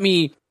it kept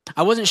me,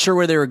 I wasn't sure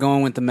where they were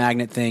going with the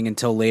magnet thing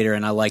until later,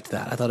 and I liked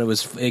that. I thought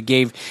it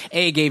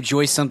gave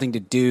Joyce something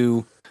to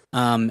do,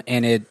 and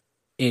it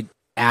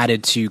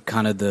added to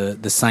kind of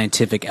the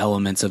scientific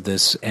elements of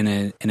this in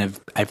a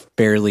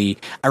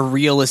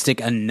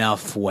realistic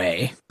enough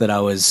way that I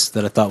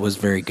thought was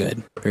very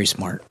good, very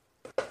smart.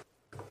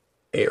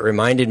 It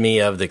reminded me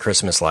of the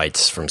Christmas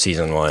lights from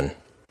season 1.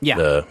 Yeah,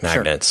 the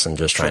magnets, and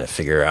just trying to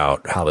figure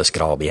out how this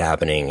could all be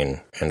happening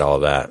and all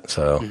of that.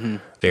 So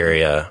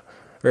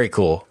very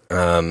cool.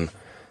 So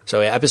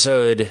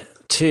episode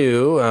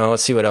 2,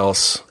 let's see what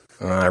else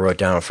I wrote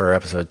down for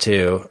episode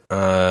 2.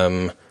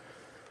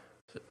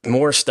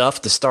 More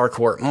stuff, the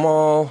Starcourt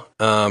Mall.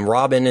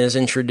 Robin is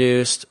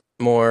introduced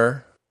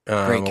more.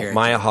 Great character.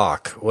 Maya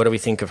Hawke. What do we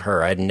think of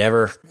her? I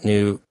never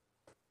knew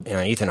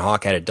Ethan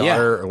Hawke had a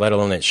daughter, let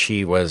alone that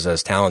she was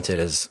as talented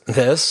as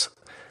this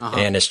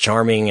and as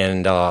charming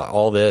and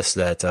all this,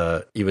 that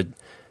you would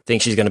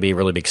think she's going to be a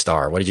really big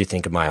star. What did you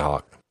think of Maya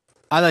Hawke?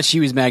 I thought she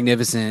was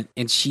magnificent,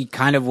 and she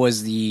kind of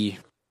was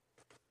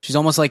she's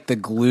almost like the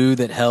glue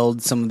that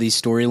held some of these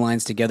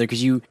storylines together.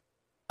 Because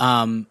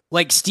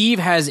like Steve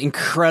has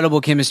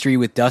incredible chemistry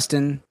with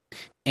Dustin,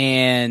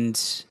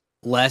 and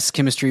less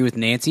chemistry with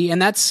Nancy,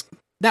 and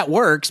that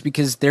works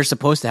because they're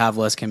supposed to have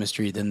less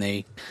chemistry than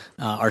they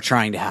are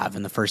trying to have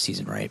in the first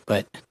season, right?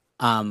 But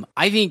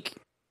I think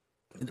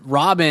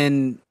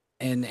Robin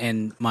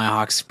and Maya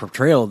Hawke's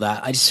portrayal of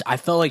that, I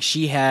felt like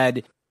she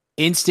had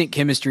instant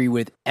chemistry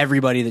with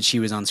everybody that she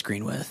was on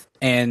screen with,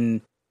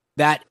 and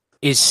that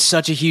is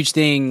such a huge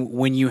thing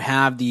when you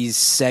have these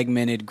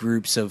segmented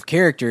groups of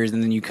characters,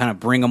 and then you kind of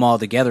bring them all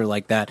together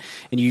like that,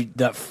 and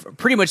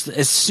pretty much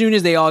as soon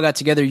as they all got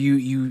together,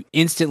 you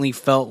instantly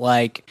felt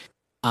like,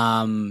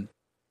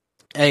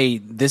 hey,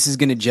 this is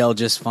going to gel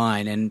just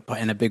fine, and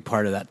a big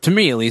part of that, to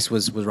me at least,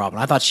 was Robin.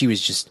 I thought she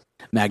was just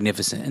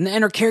magnificent,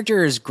 and her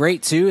character is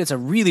great too. It's a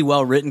really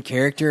well written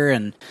character,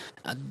 and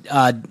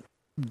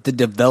the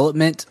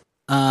development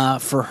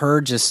for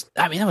her,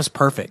 that was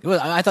perfect.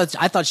 I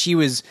thought she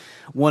was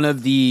one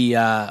of the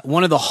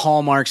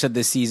hallmarks of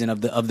this season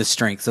of the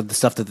strengths of the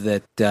stuff that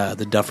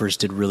the Duffers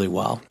did really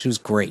well. She was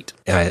great.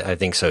 Yeah, I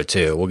think so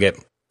too. We'll get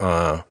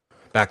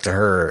back to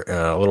her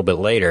a little bit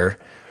later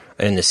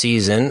in the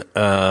season.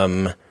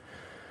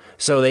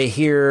 So they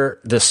hear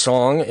the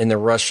song in the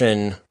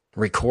Russian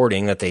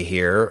recording that they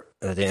hear,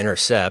 they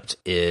intercept,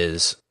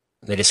 is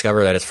they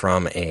discover that it's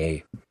from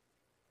a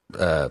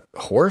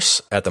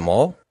horse at the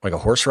mall, like a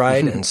horse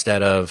ride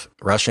instead of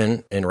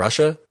Russian in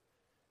Russia.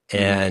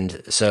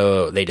 And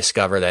so they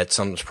discover that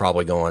something's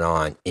probably going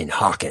on in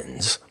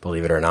Hawkins,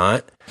 believe it or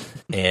not.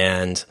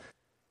 And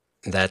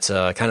that's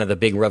kind of the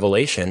big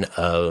revelation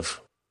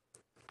of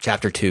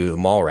Chapter 2,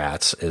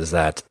 Mallrats, is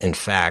that, in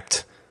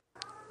fact,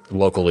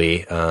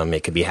 locally,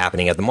 it could be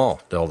happening at the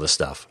mall, all this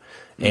stuff.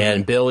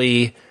 And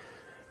Billy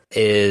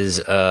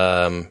is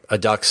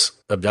abducts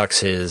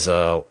his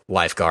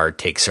lifeguard,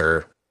 takes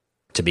her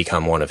to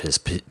become one of his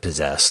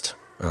possessed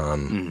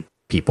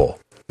people.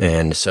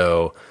 And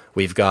so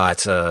we've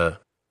got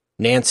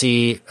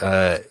Nancy,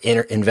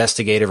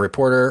 investigative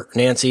reporter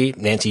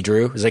Nancy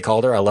Drew, as they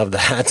called her. I love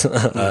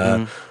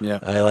that. Yeah,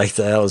 I liked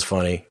that. That was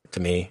funny to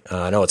me.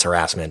 I know it's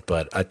harassment,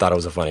 but I thought it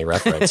was a funny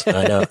reference.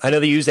 I know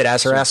they used it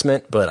as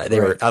harassment, but I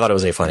thought it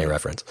was a funny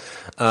reference.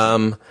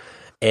 And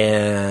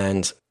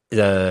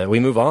we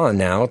move on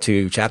now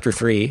to Chapter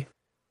 3,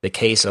 the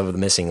case of the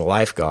missing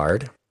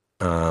lifeguard.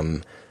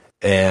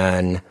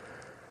 And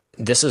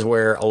this is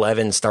where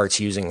 11 starts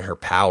using her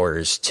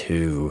powers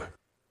to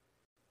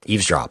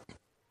eavesdrop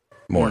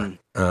more.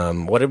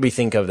 What did we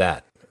think of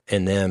that?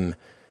 And them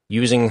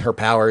using her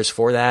powers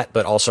for that,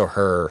 but also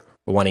her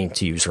wanting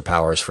to use her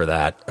powers for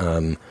that.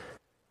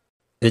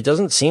 Does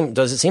it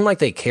seem like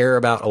they care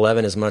about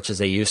 11 as much as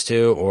they used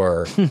to,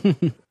 or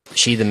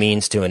she the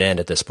means to an end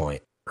at this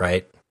point,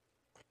 right?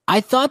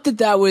 I thought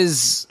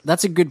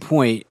that's a good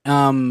point.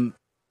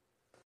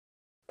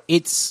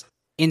 It's,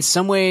 in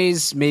some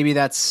ways, maybe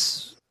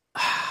that's,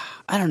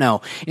 I don't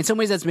know. In some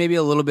ways, that's maybe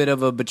a little bit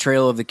of a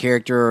betrayal of the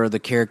character, or the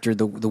character,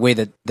 the way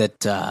that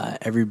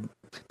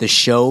the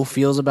show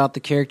feels about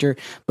the character.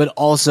 But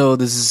also,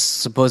 this is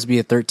supposed to be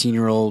a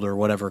 13-year-old or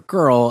whatever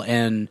girl,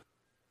 and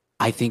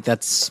I think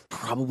that's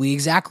probably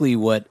exactly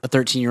what a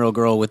 13-year-old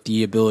girl with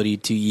the ability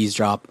to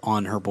eavesdrop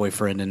on her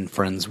boyfriend and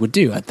friends would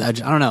do. I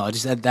don't know. I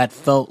just that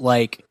felt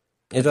like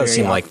it does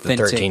seem like the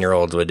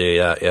 13-year-olds would do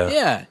that. Yeah.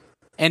 Yeah.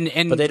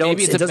 But they don't.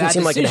 It doesn't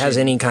seem like it has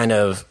any kind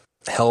of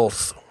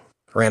health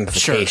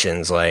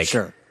ramifications. Sure. Like,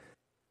 sure.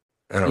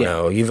 I don't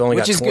know. You've only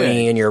got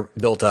 20 and you're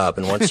built up,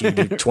 and once you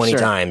do 20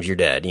 times, you're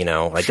dead. You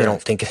know, like they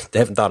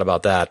haven't thought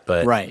about that,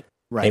 but right.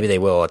 Maybe they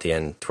will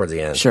towards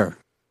the end. Sure.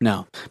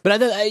 No,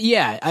 but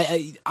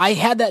I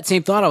had that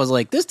same thought. I was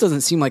like, this doesn't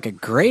seem like a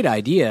great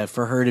idea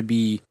for her to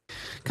be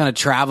kind of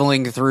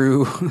traveling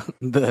through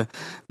the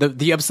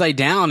upside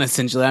down,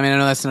 essentially. I mean, I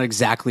know that's not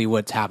exactly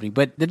what's happening,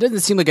 but it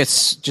doesn't seem like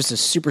just a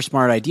super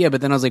smart idea.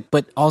 But then I was like,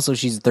 but also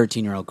she's a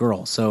 13-year-old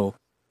girl, so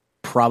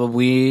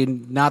probably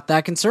not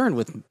that concerned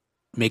with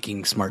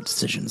making smart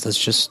decisions.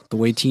 That's just the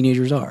way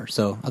teenagers are.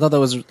 So I thought that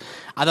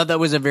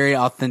was a very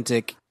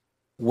authentic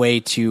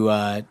way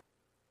to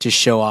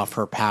show off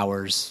her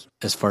powers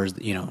as far as,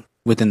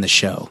 within the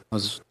show. It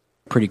was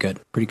pretty good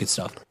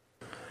stuff.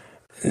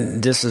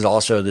 This is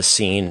also the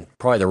scene,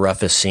 probably the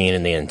roughest scene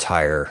in the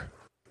entire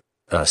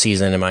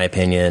season, in my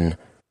opinion,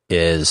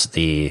 is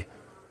the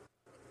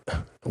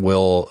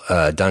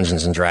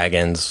Dungeons and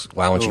Dragons,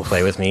 why won't you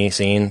play with me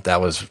scene. That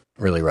was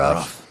really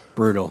rough.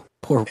 Brutal.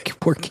 Poor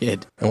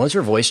kid. And once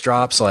your voice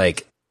drops,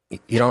 like,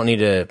 you don't need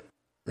to,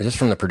 just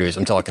from the producer,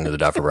 I'm talking to the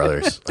Duffer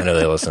Brothers. I know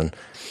they listen.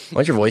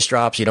 Once your voice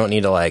drops, you don't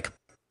need to, like,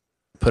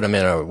 put them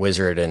in a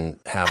wizard and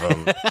have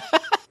them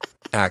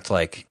act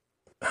like,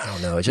 I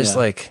don't know, just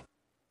like,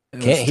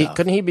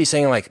 couldn't he be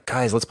saying, like,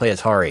 guys, let's play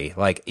Atari?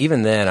 Like,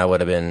 even then I would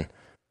have been,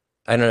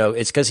 I don't know,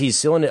 it's because he's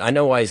still in it. I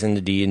know why he's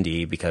into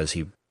D&D, because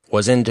he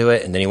was into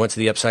it, and then he went to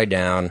the Upside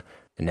Down,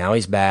 and now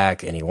he's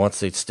back, and he wants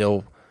to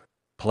still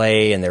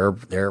play, and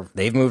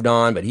they've moved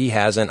on, but he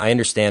hasn't. I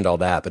understand all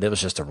that, but it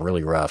was just a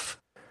really rough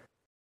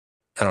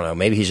I don't know,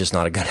 maybe he's just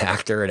not a good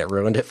actor and it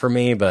ruined it for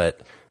me, but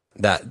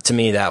that to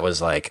me that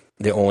was like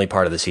the only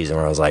part of the season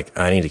where I was like,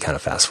 I need to kind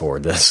of fast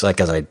forward this, like,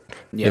 because it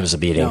was a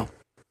beating. No,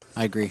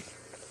 I agree.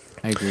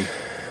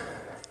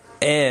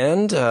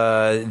 And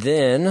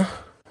then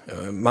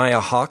Maya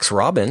Hawke's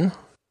Robin,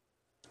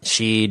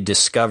 she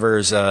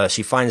discovers,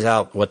 she finds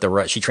out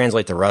what she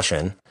translates the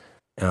Russian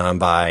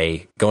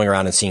by going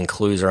around and seeing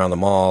clues around the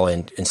mall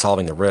and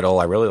solving the riddle.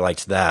 I really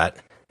liked that.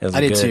 It was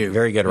did too.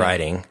 Very good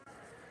writing.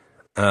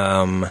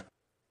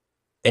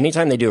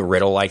 Anytime they do a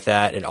riddle like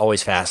that, it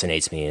always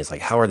fascinates me. It's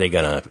like, how are they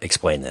going to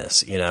explain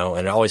this? You know,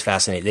 and it always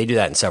fascinates. They do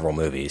that in several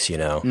movies, you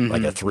know,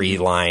 like a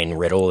 3-line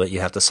riddle that you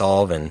have to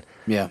solve. And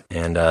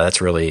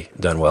that's really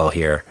done well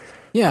here.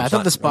 Yeah, I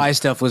thought the spy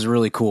stuff was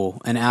really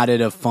cool and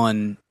added a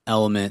fun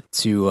element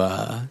to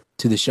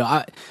the show.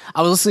 I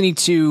was listening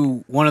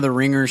to one of the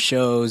Ringer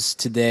shows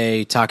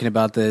today talking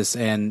about this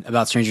and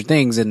about Stranger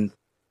Things, and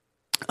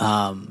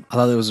I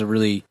thought it was a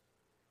really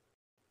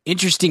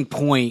interesting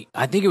point.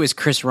 I think it was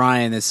Chris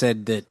Ryan that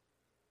said that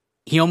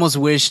he almost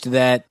wished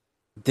that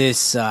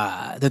this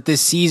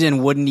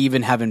season wouldn't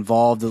even have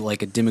involved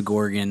like a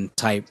Demogorgon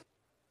type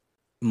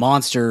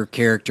monster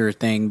character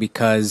thing,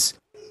 because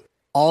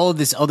all of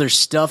this other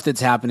stuff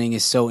that's happening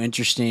is so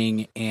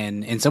interesting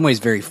and in some ways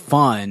very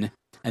fun,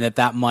 and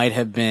that might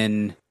have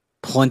been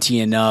plenty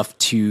enough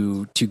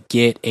to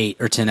get 8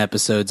 or 10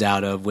 episodes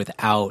out of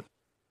without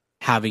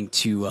having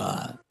to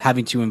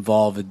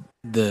involve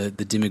the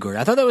Demogorgon.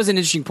 I thought that was an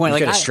interesting point. You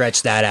could have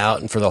stretched that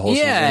out and for the whole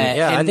season.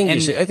 Yeah, I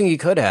think you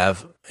could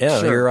have. Yeah,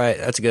 sure. You're right.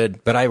 That's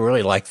good. But I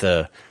really like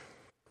the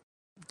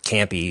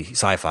campy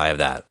sci-fi of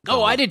that.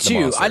 Oh, I did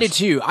too. I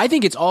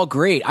think it's all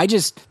great.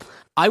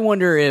 I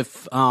wonder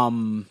if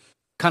kind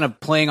of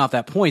playing off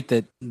that point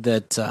that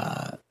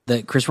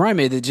Chris Ryan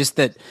made,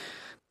 that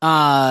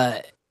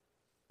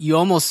you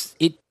almost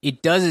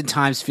it does at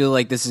times feel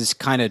like this is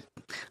kind of,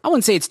 I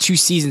wouldn't say it's 2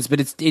 seasons,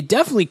 but it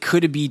definitely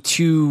could be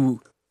 2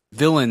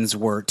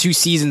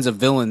 seasons of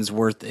villains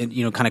worth,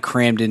 you know, kind of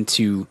crammed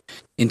into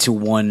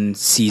one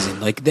season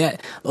like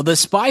that. The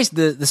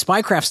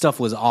spycraft stuff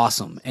was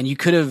awesome, and you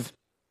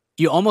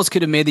almost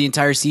could have made the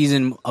entire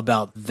season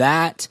about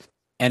that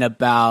and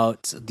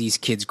about these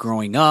kids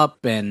growing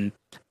up and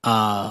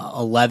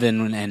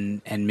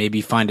 11 and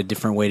maybe find a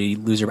different way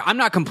to lose her. I'm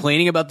not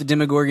complaining about the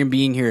Demogorgon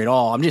being here at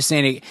all. I'm just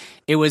saying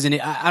it was I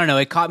don't know.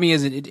 It caught me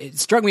it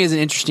struck me as an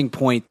interesting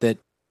point that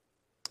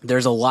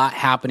there's a lot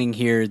happening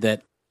here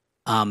that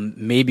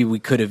maybe we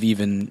could have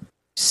even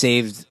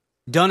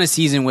done a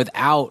season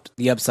without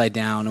the Upside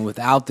Down and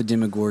without the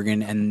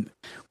Demogorgon, and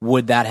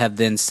would that have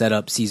then set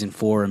up season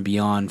 4 and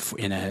beyond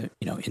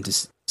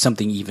into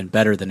something even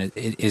better than it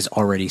is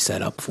already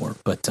set up for.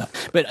 But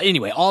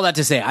anyway, all that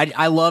to say,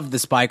 I loved the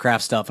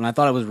spycraft stuff, and I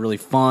thought it was really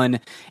fun,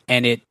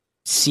 and it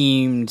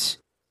seemed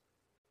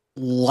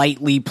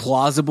lightly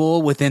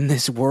plausible within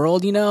this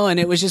world, you know, and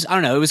it was just, I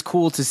don't know, it was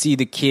cool to see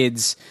the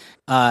kids,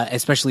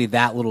 especially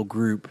that little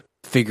group,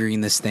 figuring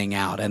this thing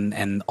out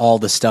and all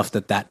the stuff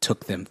that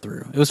took them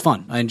through. It was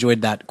fun. I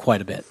enjoyed that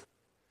quite a bit.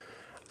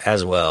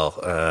 As well,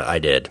 I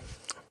did.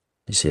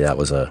 You see, that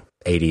was a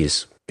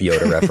 80s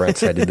Yoda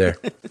reference I did there.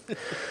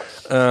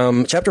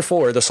 Chapter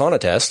 4, The Sauna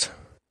Test.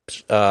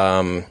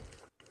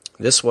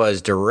 This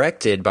was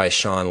directed by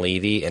Sean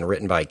Levy and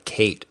written by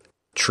Kate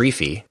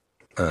Treefy.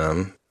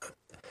 And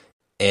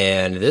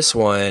this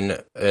one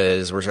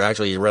we're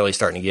actually really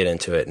starting to get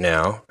into it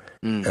now.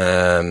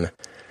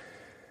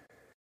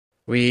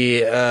 We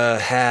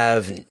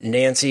have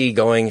Nancy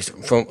going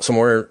from some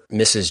more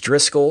Mrs.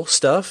 Driscoll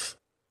stuff.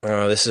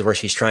 This is where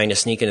she's trying to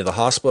sneak into the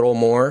hospital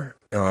more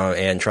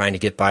and trying to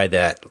get by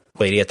that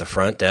lady at the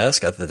front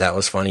desk. I thought that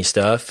was funny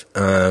stuff.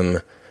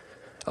 11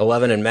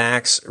 and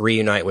Max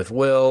reunite with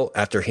Will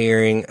after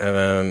hearing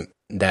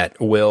that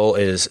Will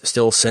is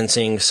still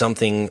sensing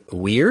something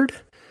weird.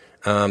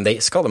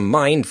 It's called a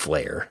mind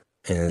flare.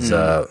 That's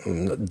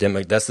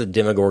the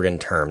Demogorgon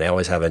term. They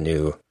always have a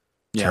new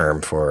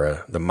term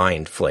for the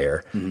mind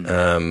flare.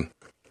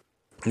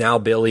 Now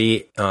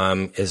Billy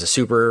is a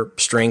super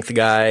strength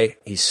guy.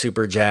 He's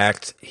super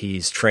jacked.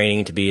 He's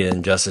training to be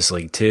in Justice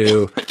League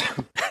 2, the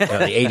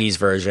 80s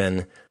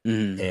version.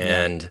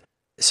 And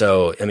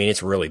so, I mean,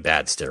 it's really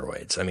bad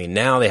steroids. I mean,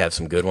 now they have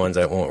some good ones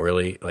that won't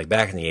really, like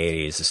back in the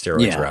 80s, the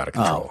steroids were out of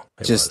control.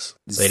 They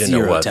didn't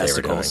know what they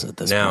were doing. At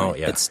this point.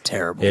 It's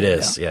terrible. It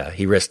is, yeah.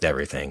 He risked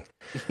everything.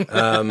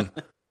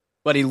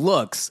 But he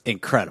looks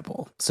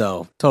incredible,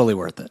 so totally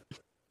worth it.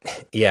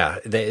 Yeah,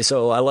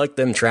 so I like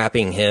them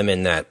trapping him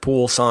in that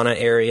pool sauna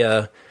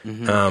area.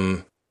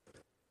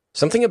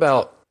 Something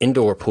about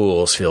indoor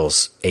pools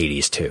feels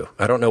 80s too.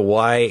 I don't know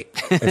why.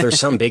 If there's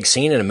some big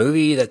scene in a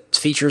movie that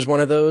features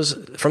one of those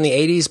from the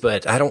 80s,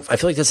 but I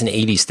feel like that's an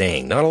 80s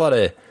thing. Not a lot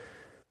of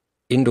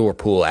indoor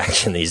pool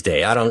action these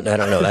days. I don't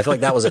know. I feel like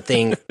that was a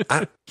thing.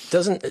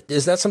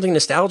 Is that something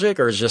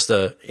nostalgic, or is just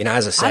as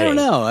a setting? I don't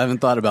know. I haven't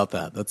thought about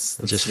that.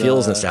 It just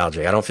feels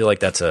nostalgic. I don't feel like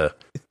that's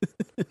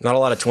not a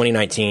lot of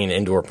 2019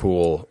 indoor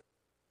pool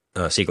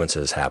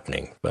sequences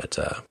happening, but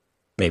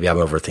maybe I'm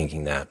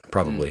overthinking that.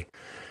 Probably.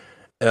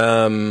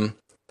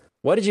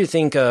 What did you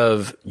think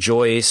of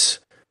Joyce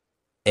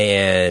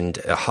and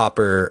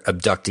Hopper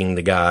abducting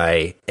the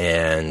guy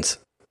and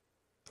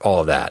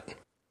all of that?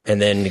 And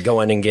then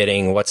going and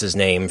getting, what's his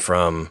name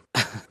from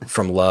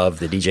Love,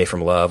 the DJ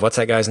from Love. What's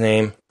that guy's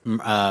name?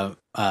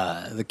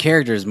 The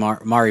character is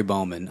Mari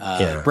Bowman.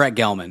 Brett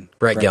Gelman.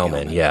 Brett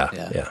Gelman.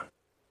 Yeah.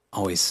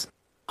 Always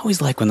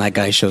like when that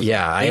guy shows up.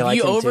 Yeah, if like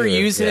you him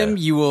overuse too. him,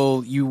 you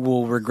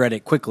will regret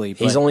it quickly.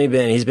 But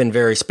He's been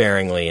very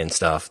sparingly and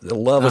stuff.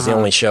 Love was the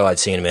only show I'd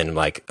seen him in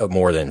like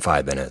more than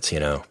 5 minutes,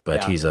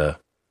 But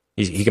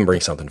he can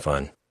bring something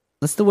fun.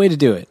 That's the way to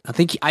do it.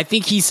 I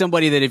think he's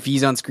somebody that if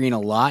he's on screen a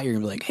lot, you're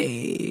gonna be like,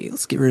 hey,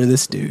 let's get rid of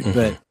this dude.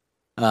 Mm-hmm.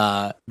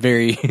 But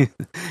very,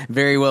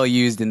 very well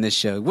used in this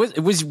show.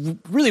 It was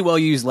really well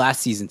used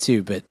last season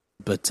too, but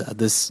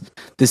this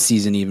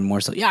season even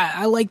more so.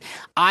 Yeah,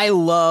 I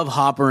love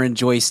Hopper and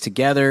Joyce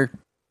together.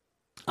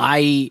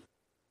 I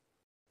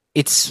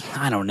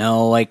don't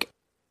know, like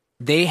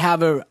they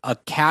have a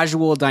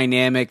casual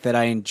dynamic that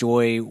I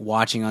enjoy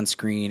watching on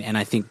screen, and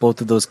I think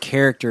both of those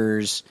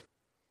characters,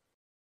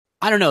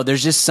 I don't know,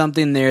 there's just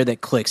something there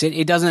that clicks.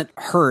 It doesn't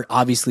hurt,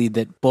 obviously,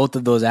 that both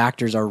of those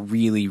actors are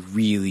really,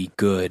 really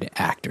good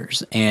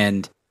actors.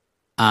 And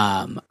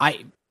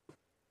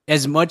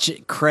as much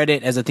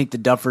credit as I think the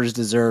Duffers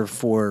deserve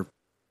for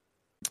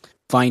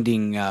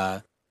finding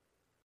all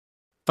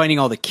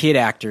the kid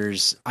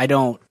actors, I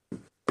don't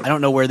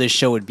know where this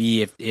show would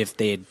be if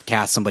they had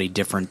cast somebody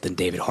different than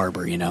David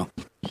Harbour,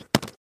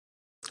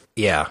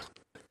 Yeah.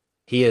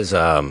 He is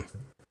a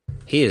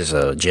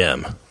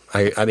gem.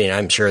 I mean,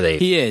 I'm sure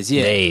he is.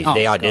 Yeah, they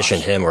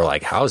auditioned him. We're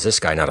like, how is this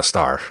guy not a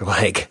star?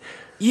 Like,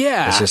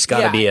 yeah, it's just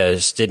got to be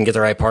just didn't get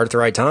the right part at the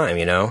right time,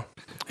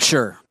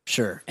 Sure.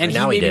 And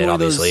now he did,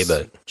 obviously,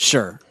 but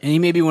sure. And he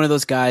may be one of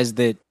those guys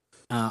that,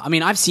 I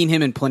mean, I've seen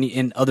him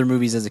in other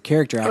movies as a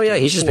character. Oh yeah,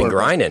 he's just been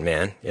grinding,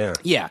 man. Yeah,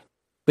 yeah.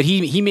 But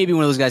he may be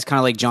one of those guys, kind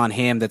of like John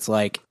Hamm, that's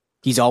like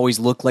he's always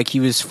looked like he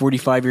was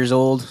 45 years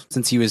old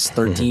since he was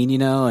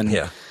 13, And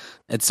yeah.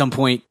 At some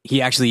point,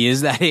 he actually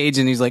is that age,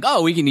 and he's like,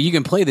 "Oh, you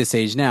can play this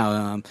age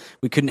now.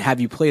 We couldn't have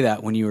you play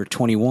that when you were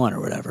 21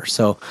 or whatever."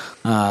 So,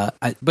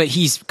 but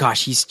he's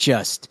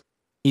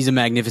a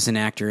magnificent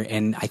actor,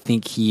 and I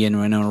think he and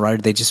Winona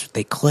Ryder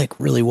they click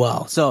really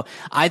well. So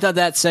I thought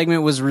that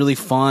segment was really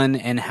fun,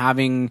 and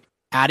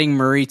adding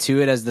Murray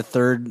to it as the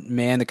third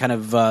man, the kind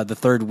of the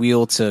third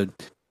wheel to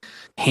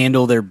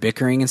handle their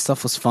bickering and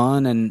stuff was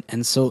fun,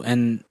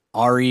 and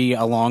Ari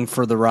along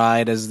for the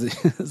ride as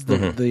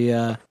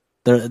the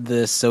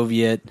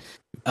Soviet.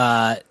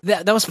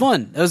 That was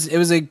fun. It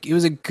was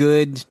a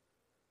good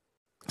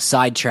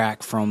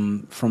sidetrack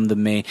from the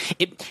main.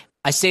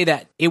 I say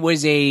that it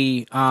was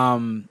it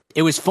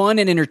was fun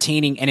and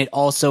entertaining, and it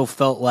also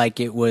felt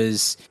like it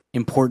was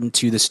important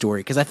to the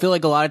story, because I feel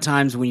like a lot of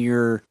times when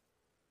you're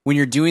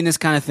doing this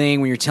kind of thing,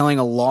 when you're telling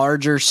a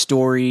larger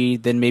story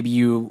than maybe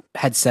you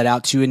had set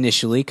out to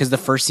initially, because the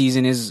first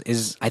season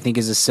is I think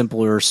is a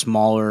simpler,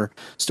 smaller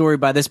story.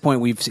 By this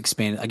point, we've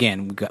expanded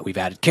again. We've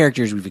added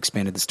characters, we've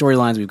expanded the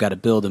storylines. We've got to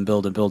build and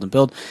build and build and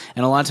build.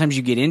 And a lot of times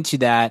you get into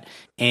that,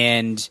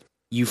 and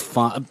you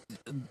find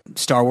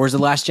Star Wars: The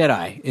Last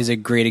Jedi is a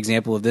great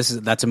example of this.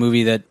 That's a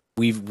movie that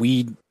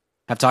we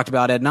have talked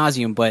about ad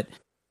nauseum, but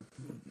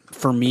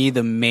for me,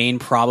 the main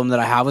problem that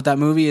I have with that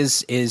movie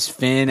is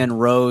Finn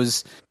and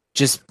Rose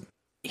just,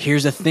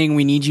 here's a thing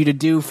we need you to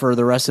do for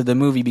the rest of the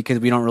movie, because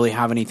we don't really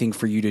have anything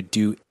for you to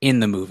do in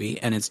the movie.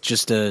 And it's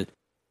just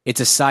it's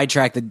a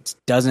sidetrack that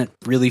doesn't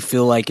really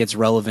feel like it's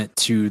relevant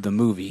to the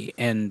movie.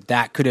 And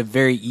that could have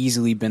very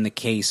easily been the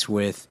case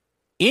with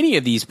any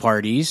of these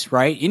parties,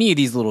 right? Any of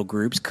these little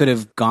groups could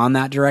have gone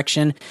that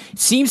direction. It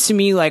seems to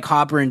me like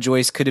Hopper and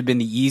Joyce could have been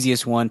the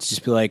easiest one to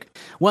just be like,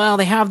 well,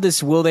 they have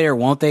this will they or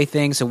won't they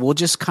thing, so we'll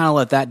just kind of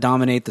let that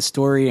dominate the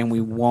story, and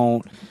we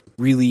won't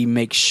really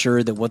make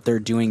sure that what they're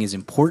doing is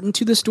important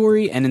to the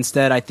story. And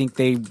instead, I think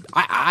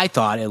I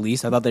thought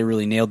they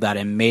really nailed that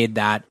and made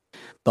that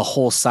the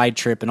whole side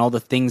trip and all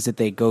the things that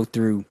they go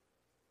through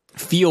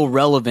feel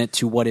relevant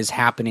to what is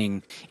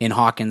happening in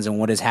Hawkins and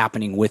what is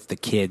happening with the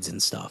kids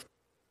and stuff.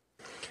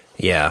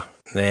 Yeah,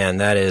 man,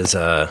 that is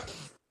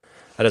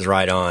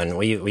right on.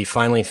 We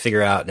finally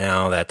figure out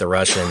now that the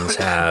Russians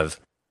have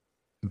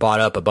bought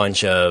up a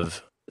bunch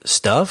of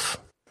stuff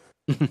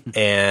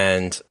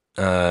and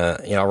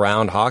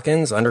around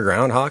Hawkins,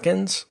 underground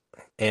Hawkins,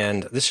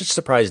 and this should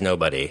surprise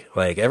nobody.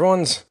 Like,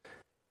 everyone's,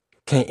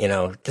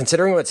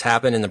 considering what's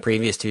happened in the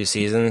previous 2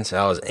 seasons,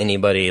 how is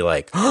anybody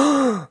like,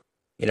 I'm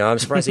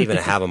surprised they even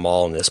have them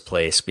all in this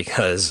place,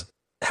 because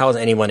how is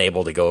anyone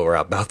able to go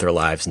about their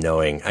lives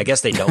knowing? I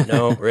guess they don't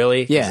know,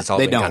 really. Yeah, it's all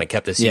been kind of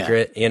kept a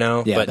secret, Yeah,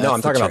 but no,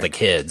 I'm talking about the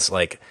kids.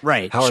 Like,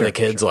 right? How are the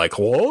kids like,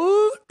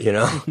 what?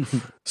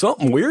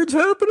 Something weird's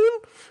happening?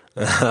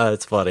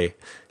 It's funny.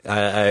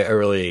 I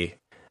really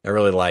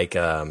like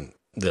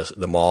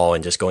the mall,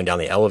 and just going down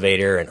the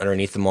elevator and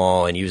underneath the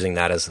mall and using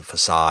that as a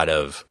facade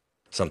of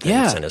something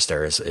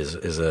sinister is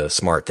a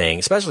smart thing,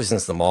 especially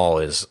since the mall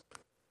is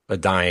a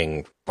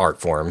dying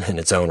art form in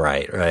its own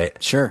right?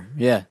 Sure,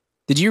 yeah.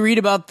 Did you read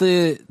about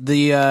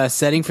the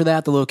setting for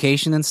that, the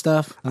location and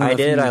stuff? I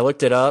did. I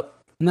looked it up.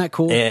 Isn't that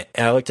cool? And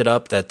I looked it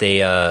up that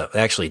they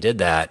actually did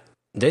that.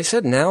 They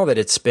said now that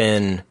it's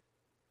been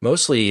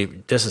mostly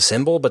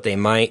disassembled, but they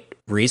might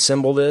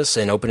reassemble this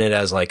and open it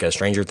as like a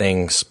Stranger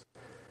Things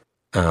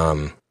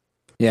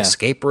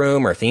escape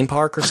room or theme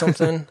park or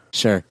something.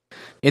 Sure.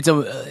 It's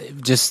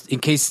just in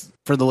case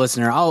for the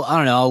listener,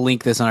 I'll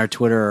link this on our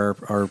Twitter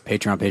or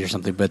Patreon page or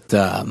something. But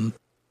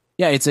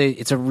it's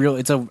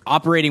a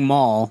operating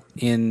mall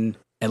in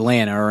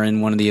Atlanta or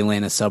in one of the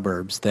Atlanta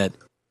suburbs that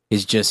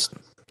is just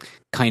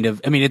kind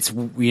of, I mean, it's,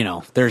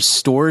 there's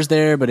stores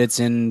there, but it's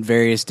in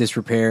various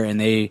disrepair, and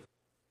they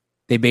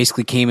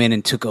basically came in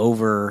and took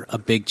over a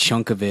big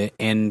chunk of it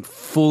and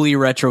fully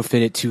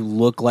retrofit it to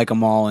look like a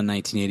mall in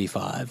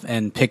 1985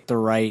 and picked the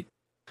right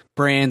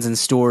brands and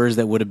stores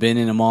that would have been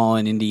in a mall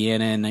in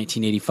Indiana in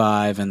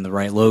 1985 and the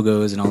right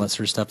logos and all that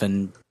sort of stuff,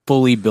 and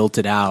fully built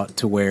it out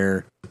to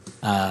where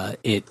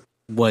it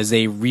was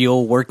a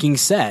real working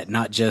set,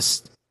 not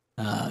just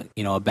a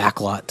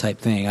backlot type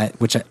thing,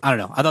 which I don't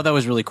know. I thought that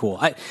was really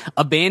cool.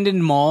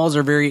 Abandoned malls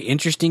are very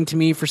interesting to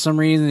me for some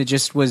reason. It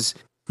just was,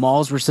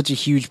 malls were such a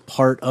huge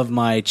part of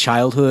my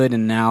childhood,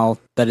 and now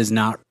that is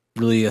not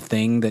really a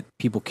thing that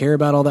people care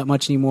about all that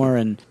much anymore.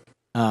 And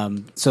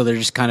so they're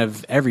just kind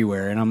of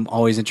everywhere, and I'm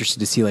always interested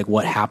to see like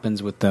what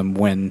happens with them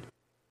when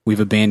we've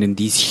abandoned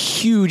these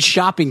huge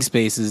shopping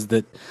spaces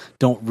that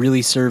don't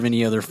really serve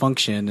any other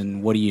function,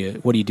 and what do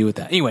you do with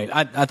that? Anyway,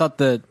 I thought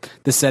the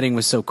setting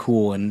was so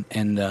cool, and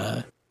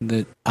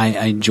that I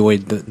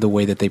enjoyed the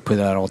way that they put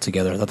that all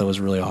together. I thought that was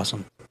really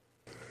awesome.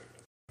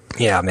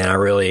 Yeah, man,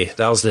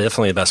 that was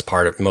definitely the best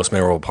part, most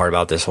memorable part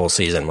about this whole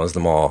season was the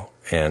mall,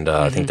 and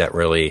I think that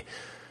really,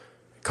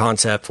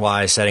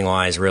 concept-wise,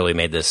 setting-wise, really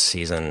made this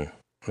season,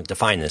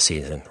 defined this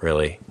season,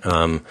 really.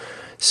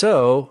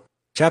 So,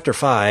 Chapter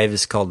 5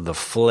 is called The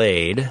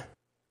Flayed.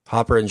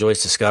 Hopper and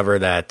Joyce discover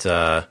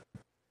that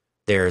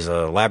there's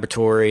a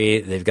laboratory.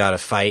 They've got to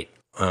fight,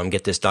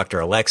 get this Dr.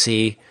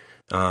 Alexei.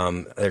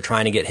 They're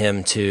trying to get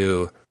him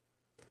to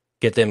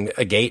get them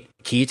a gate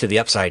key to the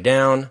Upside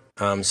Down.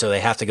 So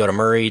they have to go to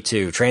Murray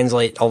to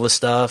translate all this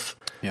stuff.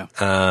 Yeah.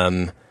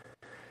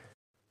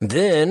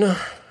 Then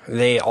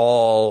they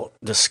all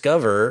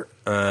discover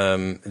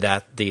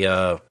that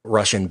the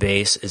Russian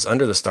base is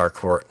under the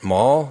Starcourt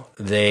Mall.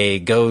 They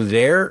go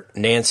there.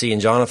 Nancy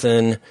and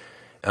Jonathan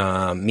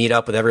meet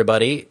up with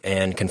everybody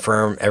and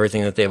confirm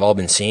everything that they've all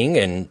been seeing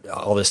and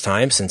all this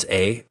time since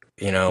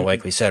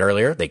like we said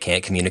earlier, they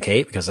can't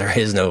communicate because there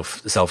is no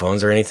cell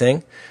phones or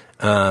anything.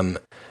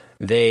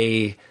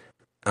 They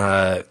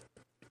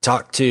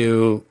talk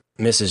to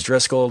Mrs.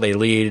 Driscoll. They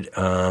lead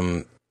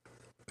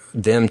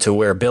them to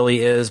where Billy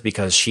is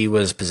because she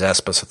was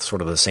possessed by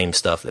sort of the same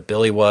stuff that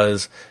Billy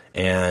was.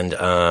 And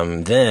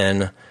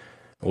then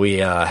we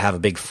have a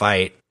big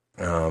fight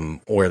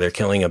where they're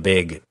killing a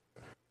big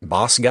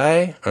boss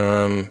guy.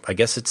 I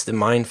guess it's the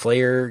Mind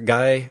Flayer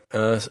guy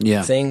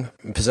thing,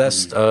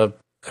 possessed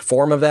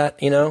form of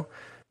that,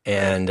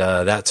 and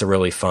that's a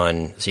really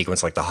fun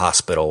sequence, like the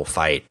hospital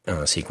fight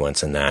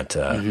sequence in that.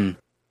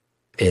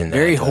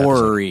 Very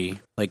horror-y,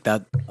 like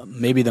that.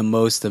 Maybe the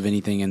most of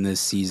anything in this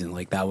season.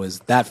 Like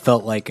that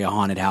felt like a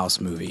haunted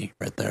house movie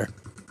right there.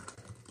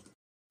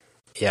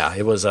 Yeah,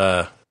 it was.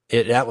 That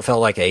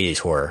felt like 80s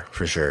horror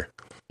for sure.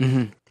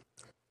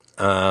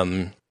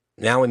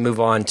 Now we move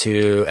on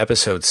to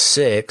episode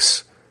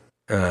 6,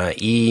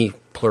 E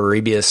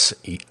Pluribus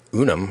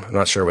Unum. I'm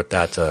not sure what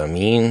that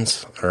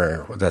means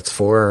or what that's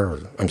for.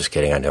 I'm just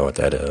kidding. I know what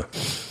that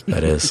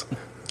is.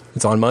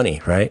 It's on money,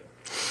 right?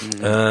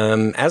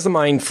 As the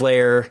Mind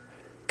Flayer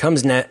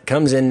comes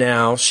in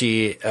now,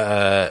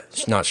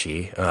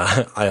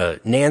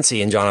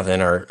 Nancy and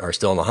Jonathan are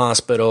still in the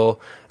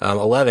hospital.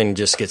 11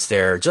 just gets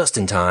there just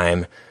in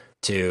time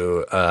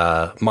to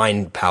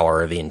mind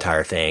power the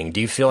entire thing. Do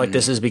you feel like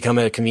this has become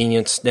a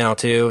convenience now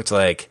too? It's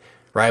like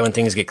right when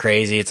things get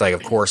crazy, it's like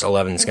of course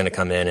 11's going to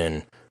come in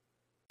and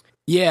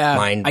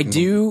I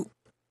do.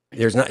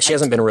 She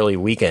hasn't been really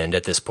weakened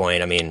at this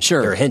point. I mean,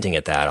 sure, they're hinting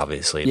at that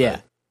obviously. Yeah.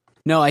 But.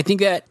 No, I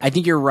think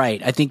you're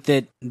right. I think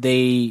that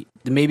they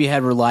maybe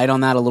had relied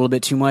on that a little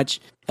bit too much.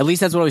 At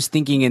least that's what I was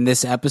thinking in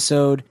this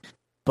episode.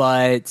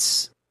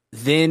 But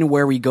then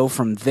where we go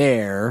from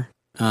there,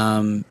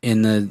 in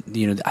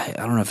the I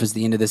don't know if it's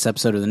the end of this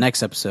episode or the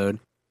next episode,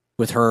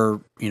 with her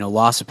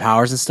loss of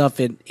powers and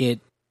stuff. It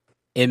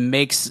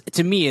makes,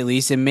 to me at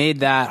least, it made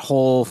that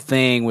whole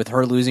thing with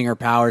her losing her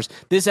powers.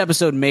 This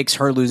episode makes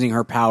her losing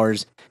her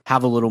powers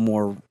have a little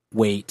more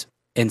weight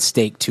and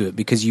stake to it,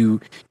 because you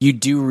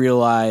do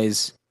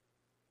realize,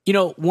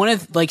 one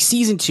of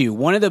season 2,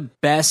 one of the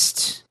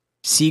best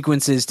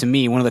sequences to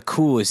me, one of the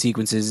coolest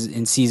sequences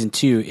in season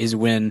 2 is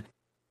when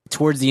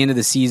towards the end of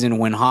the season,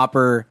 when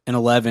Hopper and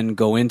 11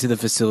 go into the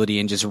facility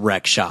and just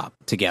wreck shop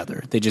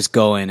together. They just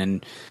go in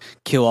and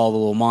kill all the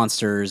little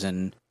monsters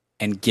and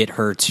get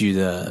her to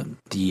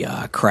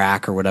the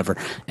crack or whatever,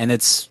 and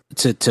it's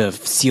to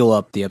seal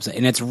up the upside,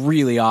 and it's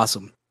really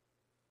awesome.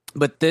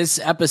 But this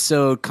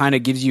episode kind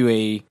of gives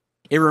you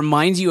it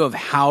reminds you of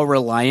how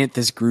reliant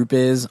this group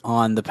is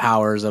on the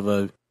powers of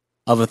a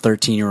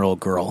 13-year-old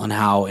girl and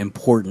how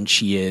important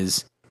she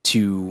is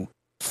to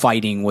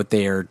fighting what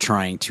they are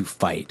trying to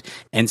fight.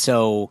 And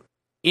so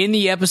in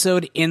the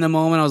episode, in the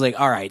moment, I was like,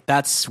 all right,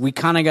 we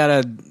kind of got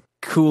to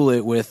cool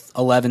it with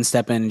 11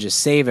 step in and just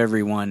save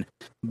everyone.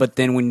 But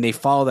then when they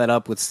follow that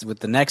up with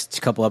the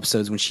next couple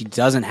episodes, when she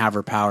doesn't have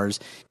her powers,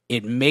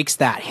 it makes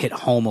that hit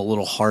home a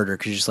little harder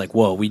because you're just like,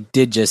 whoa, we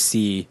did just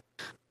see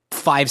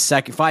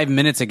 5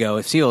 minutes ago,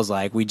 it feels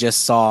like we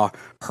just saw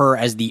her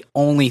as the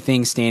only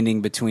thing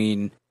standing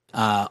between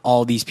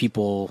all these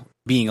people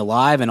being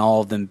alive and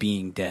all of them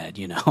being dead,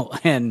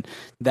 and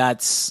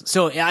that's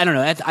so I don't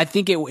know. I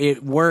think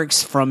it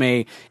works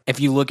if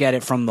you look at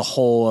it from the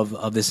whole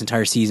of this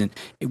entire season.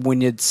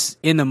 When it's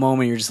in the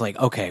moment, you're just like,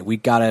 okay, we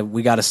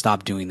gotta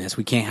stop doing this.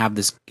 We can't have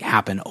this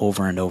happen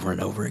over and over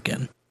and over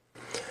again.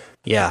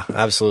 Yeah,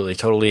 absolutely.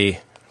 Totally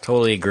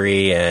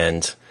agree.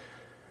 And,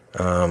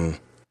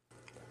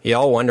 you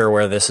all wonder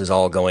where this is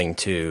all going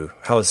to,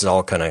 how this is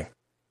all kind of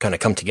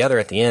come together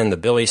at the end, the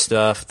Billy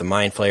stuff, the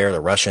Mind Flayer, the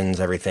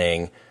Russians,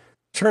 everything.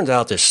 Turns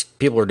out this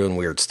people are doing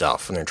weird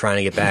stuff and they're trying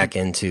to get back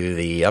into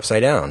the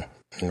Upside Down.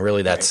 And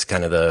really that's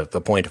kind of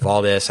the point of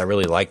all this. I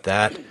really like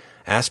that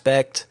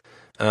aspect.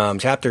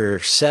 Chapter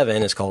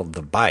 7 is called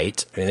The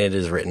Bite, and it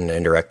is written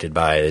and directed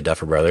by the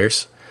Duffer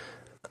Brothers.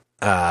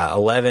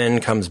 11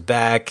 comes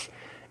back,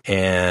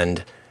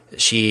 and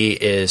she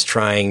is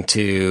trying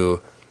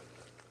to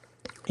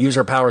use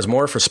her powers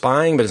more for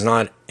spying, but is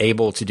not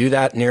able to do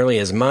that nearly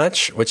as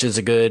much, which is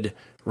a good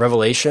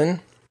revelation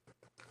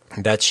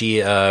that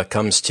she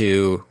comes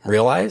to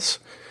realize.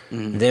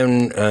 Mm-hmm.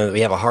 Then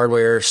we have a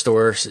hardware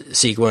store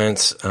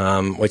sequence,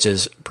 which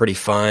is pretty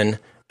fun.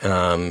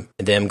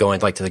 Them going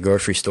to the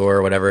grocery store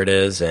or whatever it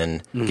is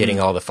and getting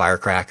all the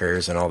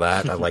firecrackers and all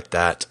that. I like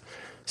that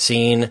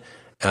scene.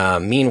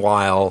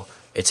 Meanwhile,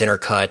 it's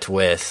intercut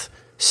with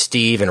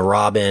Steve and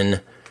Robin,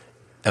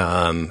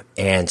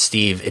 and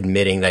Steve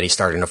admitting that he's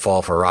starting to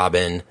fall for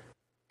Robin.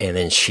 And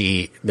then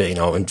she,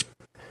 and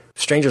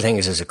Stranger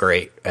Things is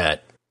great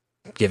at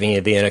giving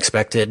you the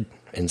unexpected.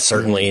 And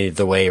certainly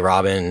the way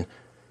Robin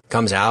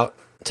comes out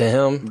to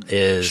him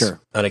is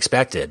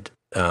unexpected.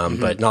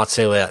 But not to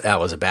say that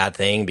was a bad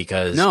thing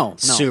because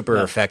super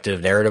effective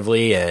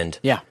narratively.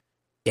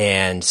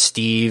 And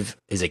Steve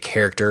is a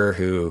character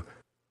who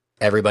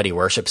everybody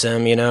worships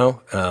him,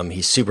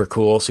 he's super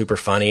cool, super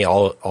funny,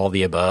 all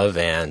the above.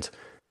 And,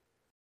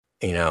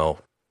 to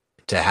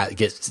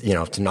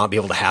not be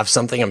able to have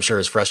something, I'm sure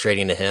is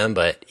frustrating to him.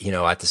 But,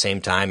 at the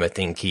same time, I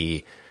think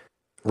he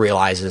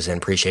realizes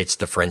and appreciates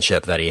the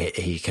friendship that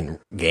he can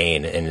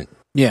gain. And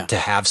to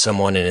have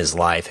someone in his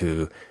life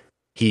who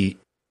he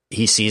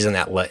sees in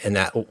that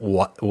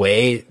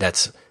way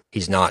that's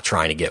he's not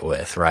trying to get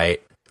with, right?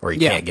 Or he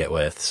can't get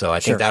with. So I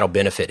think that'll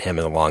benefit him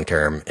in the long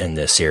term in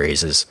this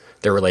series is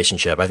their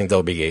relationship. I think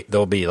they'll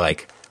be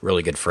like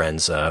really good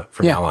friends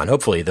from now on.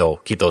 Hopefully they'll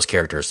keep those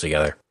characters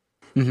together.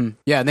 Mm-hmm.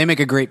 Yeah, they make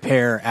a great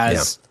pair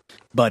as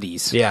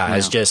buddies. Yeah,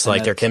 it's just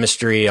like their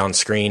chemistry on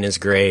screen is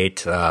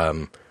great.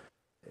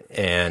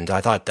 And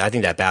I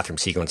think that bathroom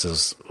sequence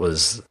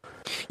was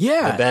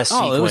the best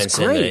sequence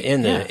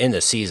in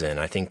the season.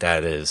 I think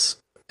that it's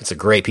a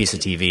great piece of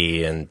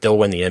TV, and they'll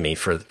win the Emmy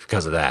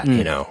because of that.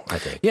 I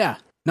think. Yeah.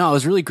 No, it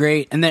was really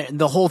great, and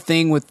the whole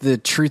thing with the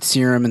truth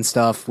serum and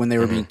stuff when they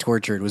were being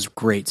tortured was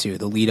great too.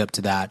 The lead up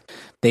to that,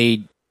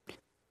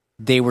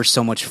 they were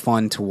so much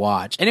fun to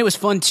watch, and it was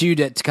fun too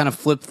to kind of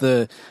flip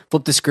the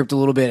script a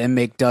little bit and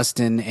make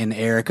Dustin and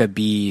Erica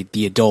be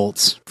the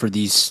adults for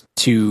these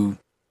two,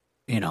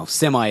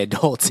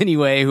 semi-adults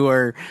anyway, who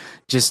are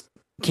just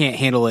can't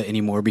handle it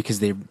anymore because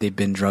they've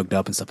been drugged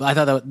up and stuff. I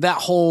thought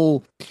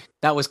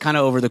that was kind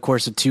of over the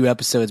course of 2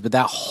 episodes, but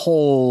that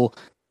whole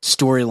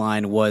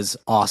storyline was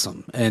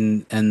awesome,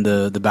 and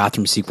the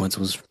bathroom sequence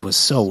was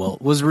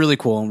really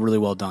cool and really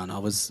well done. I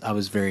was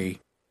very,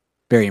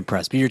 very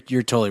impressed. But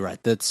you're totally right.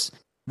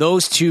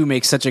 Those two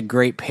make such a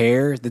great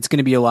pair. That's going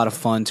to be a lot of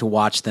fun to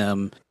watch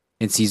them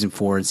in season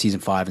 4 and season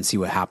 5 and see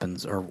what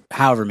happens, or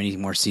however many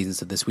more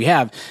seasons of this we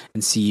have,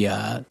 and see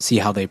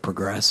how they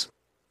progress.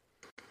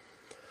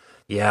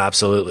 Yeah,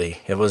 absolutely.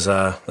 It was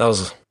that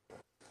was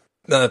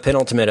the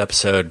penultimate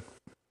episode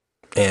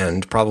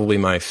and probably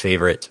my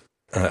favorite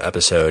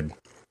episode.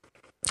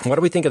 What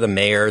do we think of the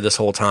mayor this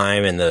whole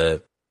time and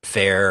the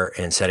fair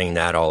and setting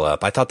that all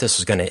up? I thought this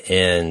was going to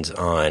end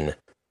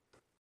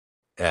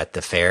at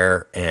the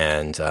fair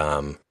and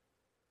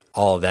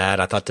all of that.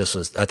 I thought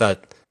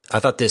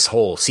this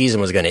whole season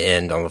was going to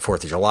end on the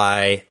 4th of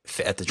July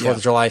at the 4th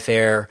of July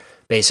fair.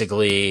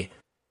 Basically,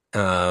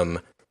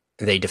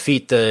 they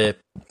defeat the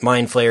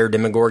Mind Flayer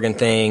Demogorgon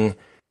thing,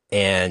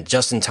 and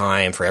just in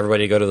time for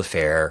everybody to go to the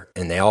fair,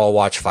 and they all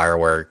watch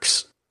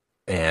fireworks,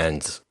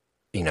 and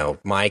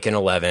Mike and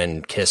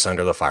 11 kiss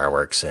under the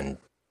fireworks and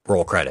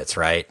roll credits,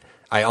 right?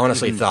 I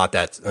honestly thought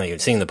that,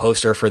 seeing the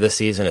poster for this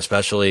season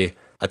especially,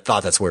 I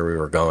thought that's where we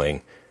were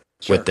going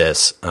with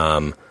this.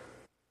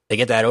 They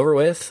get that over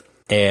with,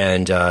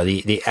 and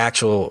the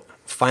actual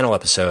final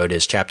episode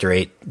is Chapter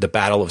 8, The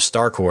Battle of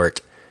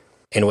Starcourt,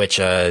 in which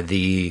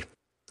the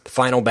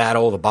final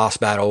battle, the boss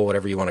battle,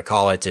 whatever you want to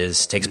call it,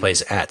 takes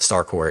place at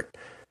Starcourt.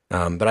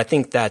 But I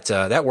think that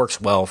that works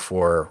well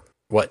for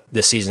what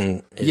this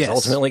season is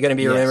ultimately going to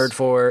be remembered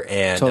for.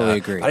 And totally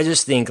agree. I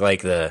just think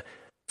like the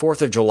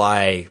 4th of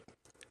July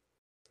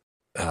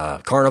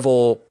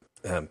carnival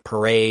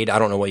parade, I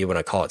don't know what you want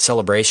to call it,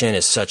 celebration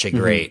is such a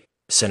great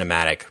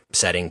cinematic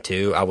setting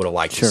too. I would have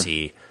liked to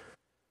see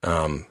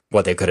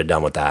what they could have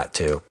done with that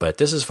too. But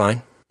this is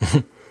fine.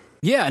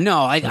 Yeah,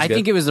 no, I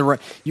think it was the right.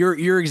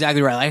 You're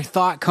exactly right. I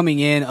thought coming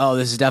in, oh,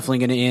 this is definitely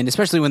going to end,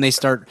 especially when they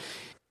start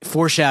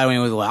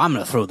foreshadowing with, well, I'm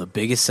going to throw the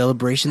biggest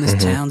celebration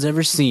this town's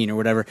ever seen or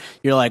whatever.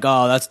 You're like,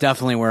 oh, that's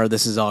definitely where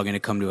this is all going to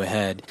come to a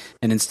head.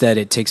 And instead,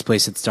 it takes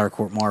place at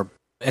Starcourt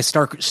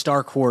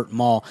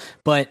Mall.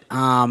 But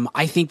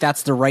I think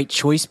that's the right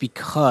choice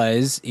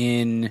because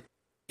in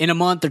a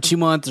month or 2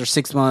 months or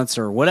 6 months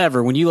or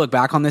whatever, when you look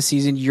back on this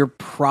season, you're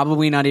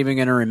probably not even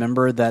going to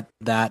remember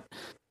that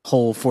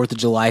whole 4th of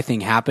July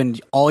thing happened.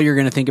 All you're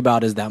going to think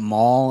about is that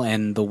mall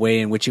and the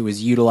way in which it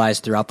was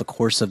utilized throughout the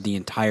course of the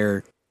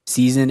entire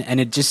season. And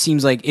it just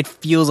seems like it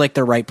feels like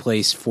the right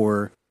place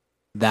for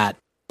that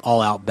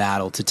all-out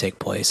battle to take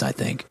place, I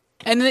think.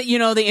 And, they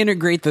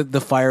integrate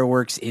the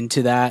fireworks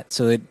into that,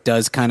 so it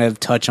does kind of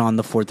touch on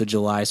the 4th of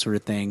July sort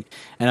of thing.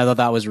 And I thought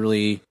that was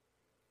really...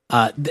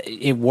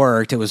 it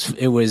worked. It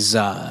was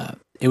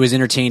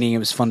entertaining. It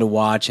was fun to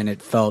watch, and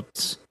it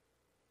felt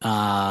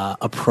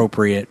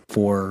appropriate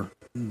for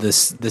the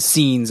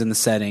scenes and the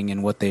setting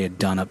and what they had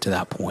done up to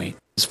that point,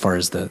 as far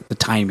as the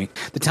timing,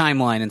 the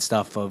timeline and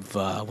stuff of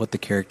what the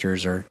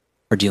characters are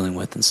dealing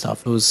with and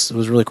stuff. It was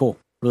really cool,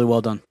 really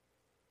well done.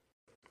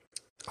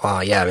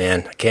 Oh yeah,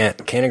 man, I can't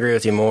agree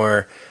with you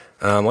more.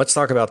 Let's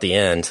talk about the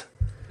end.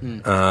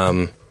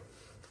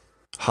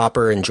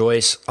 Hopper and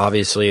Joyce,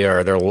 obviously,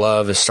 their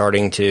love is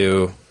starting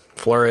to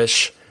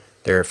flourish.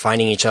 They're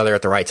finding each other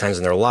at the right times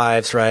in their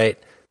lives, right?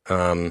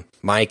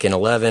 Mike and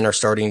Eleven are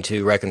starting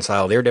to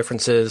reconcile their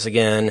differences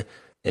again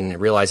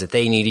and realize that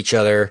they need each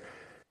other.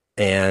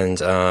 And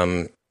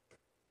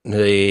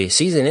the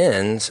season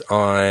ends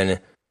on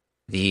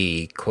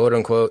the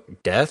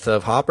quote-unquote death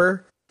of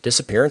Hopper,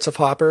 disappearance of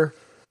Hopper.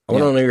 I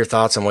want to know your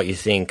thoughts on what you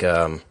think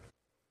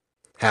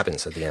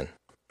happens at the end.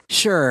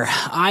 Sure.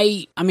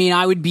 I mean,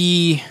 I would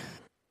be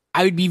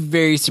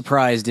very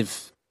surprised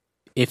if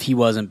he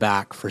wasn't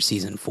back for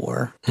season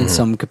 4 in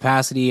some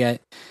capacity.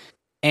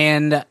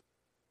 And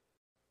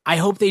I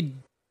hope they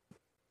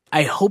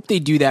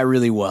do that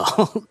really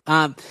well.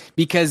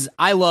 Because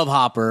I love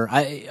Hopper.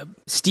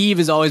 Steve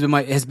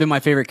has been my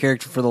favorite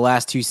character for the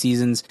last 2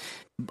 seasons.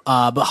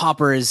 But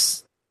Hopper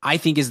I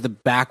think is the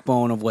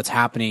backbone of what's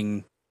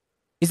happening.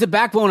 He's the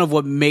backbone of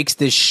what makes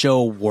this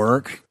show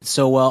work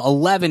so well.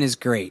 11 is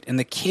great, and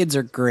the kids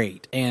are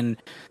great, and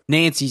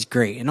Nancy's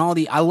great, and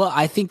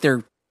I think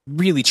they're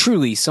really,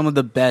 truly some of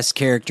the best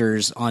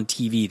characters on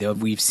TV that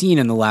we've seen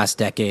in the last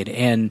decade,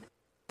 and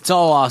it's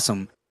all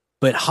awesome.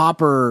 But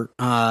Hopper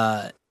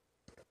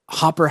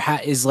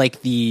is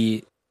like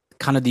the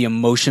kind of the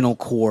emotional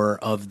core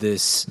of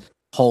this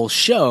whole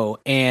show,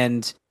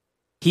 and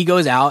he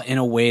goes out in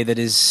a way that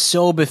is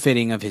so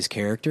befitting of his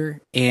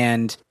character,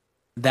 and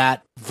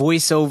that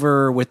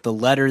voiceover with the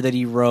letter that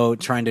he wrote,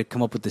 trying to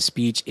come up with the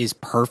speech, is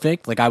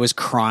perfect. Like, I was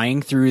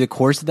crying through the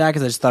course of that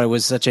because I just thought it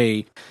was such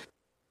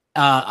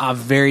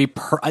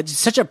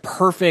such a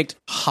perfect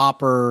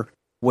Hopper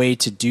way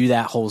to do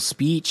that whole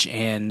speech,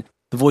 and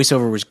the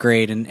voiceover was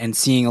great, and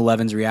seeing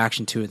Eleven's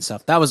reaction to it and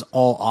stuff, that was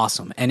all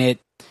awesome, and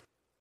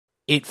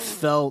it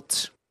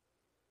felt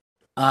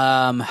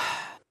like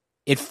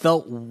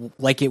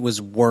it was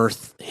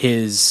worth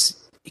his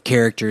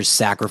character's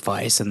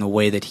sacrifice and the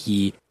way that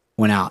he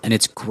went out, and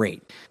it's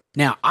great.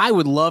 Now, I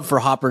would love for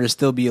Hopper to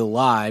still be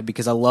alive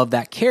because I love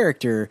that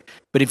character,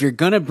 but if you're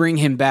going to bring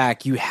him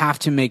back, you have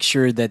to make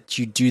sure that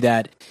you do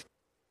that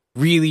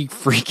really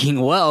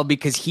freaking well,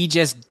 because he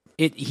just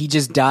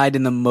died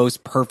in the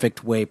most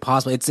perfect way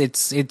possible.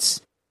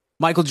 It's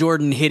Michael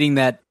Jordan hitting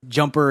that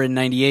jumper in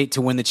 98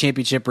 to win the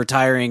championship,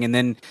 retiring, and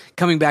then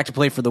coming back to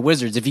play for the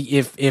Wizards.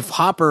 If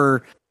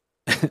Hopper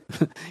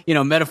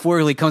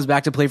metaphorically comes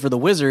back to play for the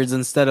Wizards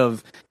instead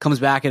of comes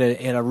back at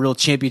a real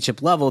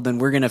championship level, then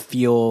we're going to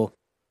feel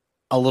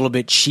a little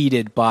bit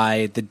cheated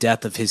by the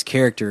death of his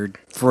character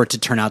for it to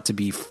turn out to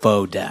be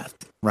faux death,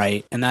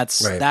 right? And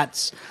that's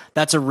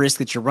a risk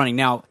that you're running.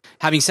 Now,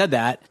 having said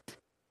that,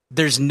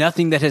 there's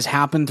nothing that has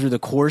happened through the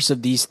course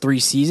of these 3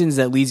 seasons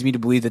that leads me to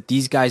believe that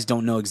these guys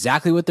don't know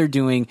exactly what they're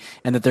doing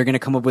and that they're going to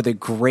come up with a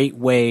great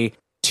way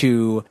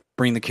to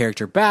bring the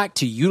character back,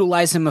 to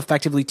utilize him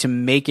effectively, to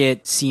make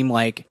it seem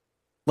like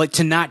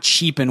to not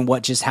cheapen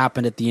what just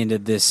happened at the end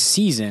of this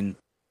season.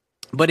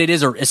 But it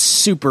is a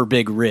super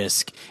big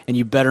risk, and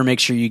you better make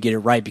sure you get it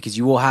right, because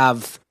you will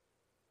have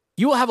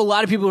a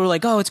lot of people who are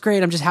like, oh, it's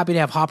great, I'm just happy to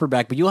have Hopper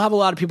back. But you'll have a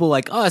lot of people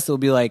like us that'll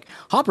be like,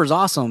 Hopper's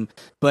awesome,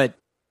 but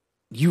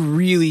you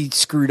really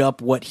screwed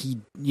up what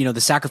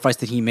the sacrifice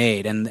that he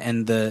made and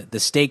the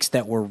stakes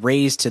that were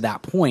raised to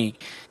that point.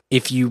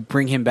 if you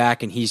bring him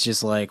back and he's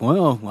just like,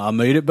 well, I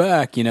made it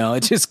back,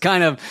 it's just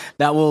kind of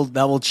that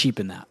will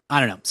cheapen that. I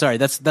don't know. Sorry,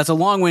 that's a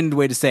long-winded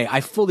way to say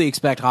I fully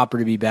expect Hopper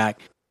to be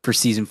back for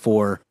season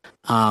 4.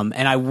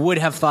 And I would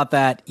have thought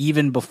that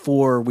even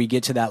before we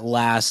get to that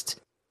last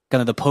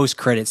kind of the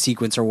post-credit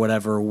sequence or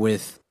whatever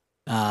with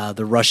the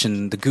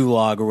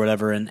gulag or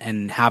whatever,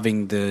 and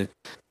having the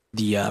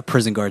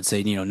prison guard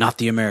say, not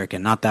the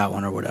American, not that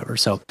one or whatever.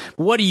 So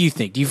what do you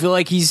think? Do you feel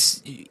like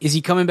is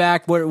he coming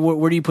back? Where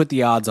do you put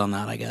the odds on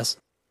that, I guess?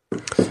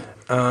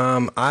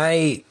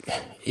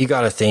 You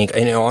got to think,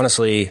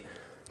 honestly,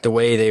 the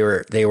way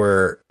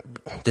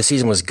the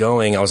season was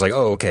going, I was like,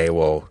 oh, okay,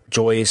 well,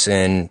 Joyce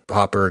and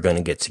Hopper are going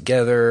to get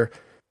together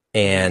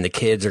and the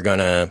kids are going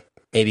to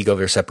maybe go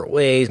their separate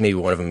ways. Maybe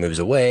one of them moves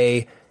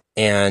away.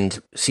 And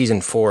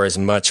season 4 is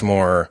much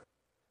more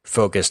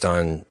focused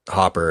on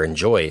Hopper and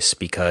Joyce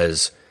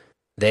because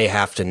they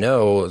have to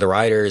know, the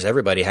writers,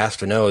 everybody has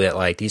to know that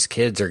like these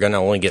kids are going to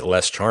only get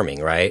less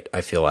charming, right?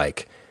 I feel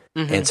like.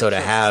 Mm-hmm. And so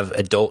to have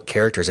adult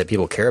characters that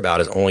people care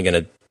about is only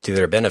going to do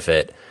their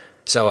benefit.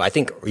 So I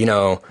think,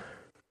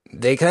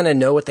 they kind of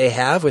know what they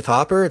have with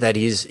Hopper, that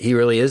he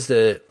really is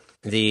the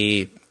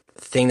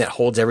thing that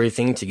holds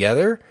everything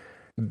together,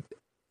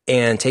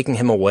 and taking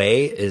him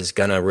away is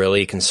going to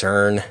really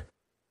concern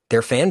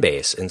their fan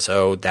base. And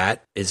so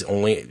that is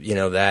only,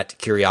 that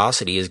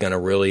curiosity is going to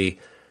really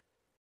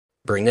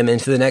bring them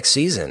into the next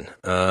season.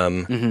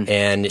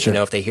 And, sure.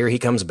 If they hear he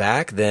comes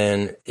back,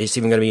 then it's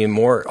even going to be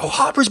more, oh,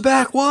 Hopper's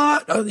back.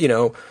 What?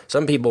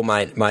 Some people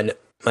might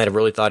have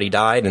really thought he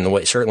died.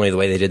 And certainly the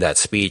way they did that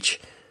speech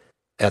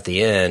at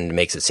the end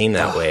makes it seem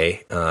that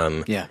way.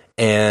 Yeah.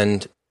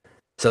 And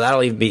so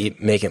that'll even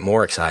make it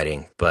more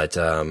exciting. But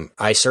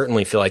I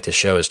certainly feel like the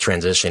show is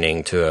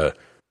transitioning to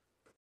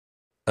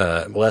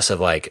less of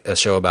like a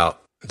show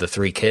about the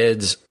 3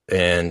 kids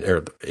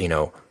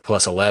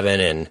plus 11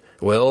 and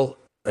Will,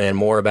 and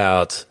more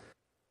about,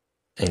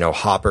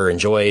 Hopper and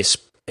Joyce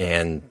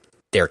and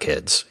their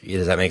kids.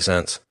 Does that make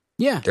sense?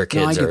 Yeah. Their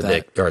kids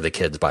are the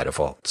kids by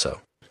default. So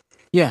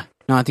yeah,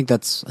 no, I think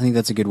that's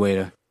a good way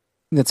to.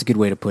 That's a good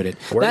way to put it.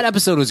 That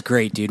episode was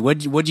great, dude.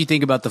 What'd you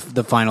think about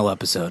the final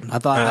episode? I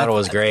thought it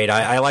was great.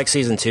 I like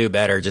season 2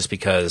 better just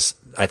because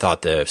I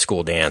thought the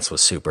school dance was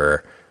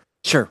super.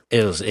 Sure.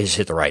 It just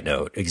hit the right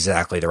note,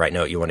 exactly the right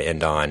note you want to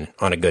end on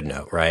a good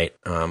note, right?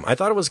 I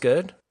thought it was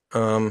good.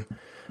 I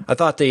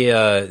thought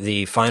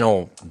the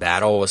final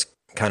battle was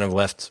kind of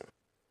left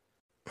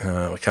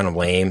kind of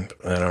lame.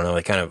 I don't know.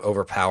 They kind of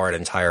overpowered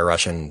an entire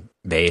Russian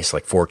base,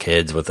 like 4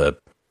 kids with a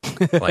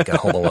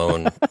Home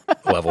Alone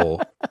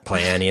level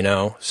plan,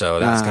 so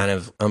that's kind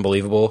of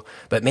unbelievable.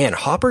 But man,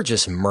 Hopper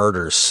just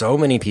murders so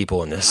many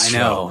people in this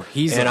show.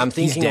 I'm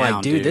thinking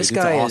like, dude, this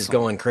guy is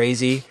going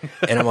crazy.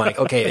 And I'm like,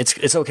 okay,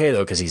 it's okay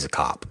though, because he's a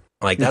cop.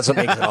 Like that's what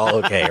makes it all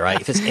okay, right?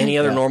 If it's any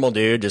other normal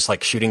dude just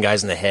like shooting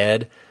guys in the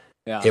head,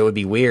 it would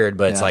be weird.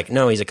 But it's like,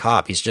 no, he's a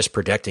cop. He's just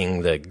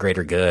protecting the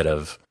greater good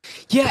of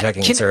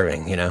protecting and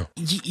serving.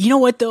 You know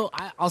what though?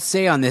 I'll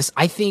say on this,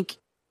 I think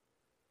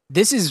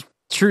this is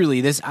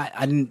truly this.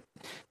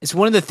 It's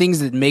one of the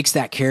things that makes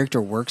that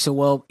character work so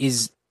well.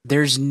 Is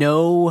there's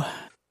no.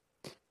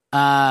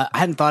 I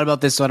hadn't thought about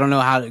this, so I don't know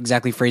how to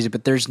exactly phrase it.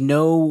 But there's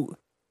no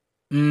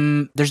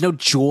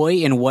joy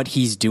in what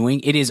he's doing.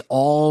 It is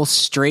all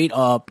straight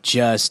up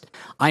just,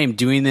 I am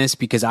doing this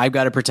because I've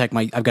got to protect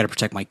my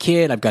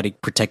kid. I've got to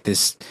protect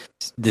this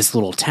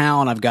little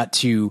town. I've got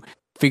to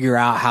figure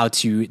out how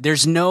to,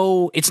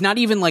 it's not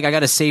even like I got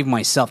to save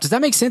myself. Does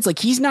that make sense? Like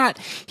he's not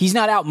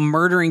out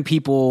murdering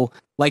people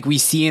like we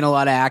see in a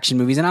lot of action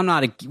movies. And I'm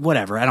not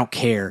whatever, I don't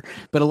care.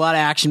 But a lot of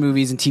action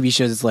movies and TV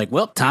shows, it's like,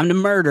 well, time to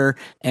murder,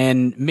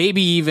 and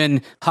maybe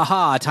even,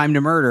 time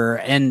to murder.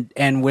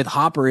 And with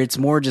Hopper, it's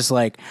more just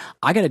like,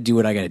 I got to do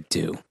what I got to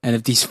do. And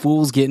if these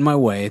fools get in my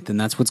way, then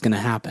that's what's going to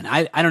happen.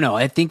 I don't know.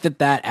 I think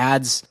that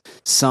adds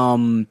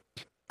some,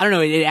 I don't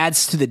know. It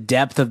adds to the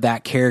depth of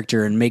that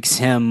character and makes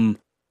him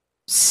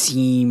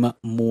seem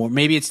more,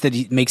 maybe it's that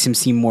it makes him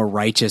seem more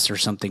righteous or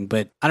something,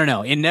 but I don't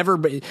know. It never,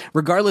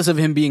 regardless of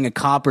him being a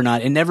cop or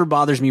not, it never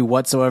bothers me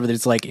whatsoever that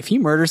it's like, if he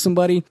murders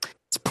somebody,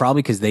 it's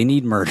probably because they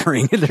need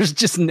murdering.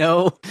 There's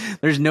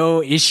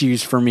no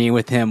issues for me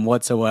with him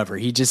whatsoever.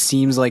 He just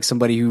seems like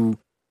somebody who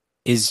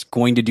is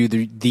going to do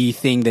the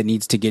thing that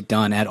needs to get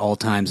done at all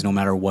times, no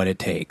matter what it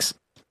takes.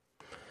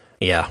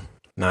 Yeah,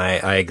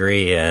 I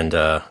agree. And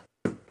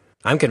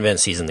I'm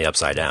convinced he's in the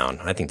Upside Down.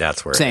 I think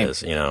that's where Same. It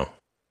is,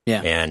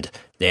 Yeah. And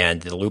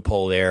the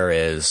loophole there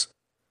is,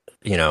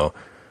 not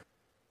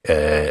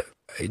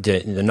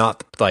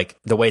like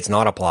the way it's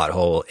not a plot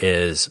hole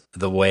is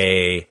the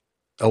way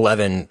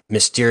 11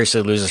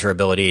 mysteriously loses her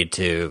ability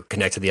to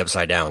connect to the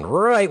Upside Down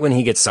right when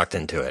he gets sucked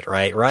into it,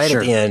 right? Right. Sure.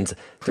 At the end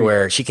to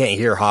where she can't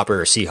hear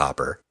Hopper or see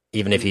Hopper,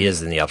 even if he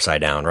is in the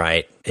Upside Down,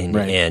 right?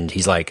 And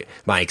he's like,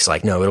 Mike's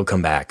like, no, it'll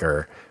come back,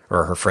 or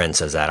her friend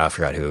says that. I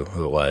forgot who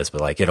it was,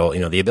 but like it'll,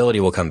 the ability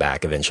will come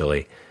back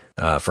eventually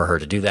for her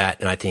to do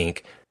that. And I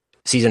think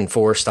season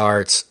 4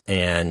 starts,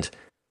 and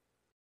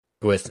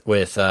with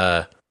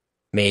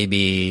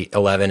maybe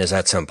 11 is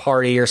at some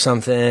party or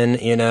something,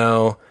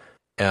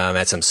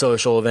 at some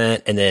social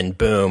event, and then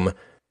boom,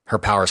 her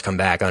powers come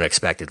back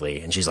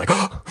unexpectedly, and she's like,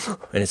 oh,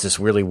 and it's this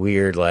really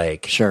weird,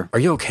 like, Sure. Are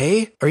you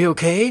okay? Are you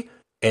okay?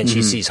 And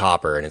she sees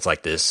Hopper, and it's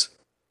like this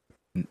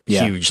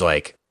huge,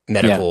 like,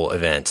 medical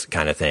event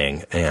kind of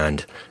thing.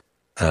 And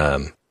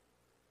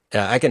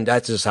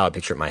that's just how I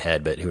picture it in my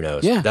head, but who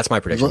knows? Yeah. That's my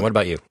prediction. What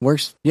about you?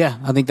 Works. Yeah,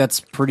 I think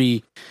that's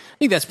pretty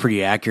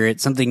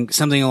accurate.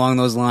 Something along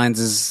those lines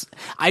is.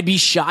 I'd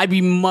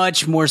be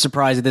much more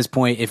surprised at this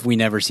point if we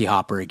never see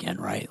Hopper again.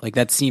 Right? Like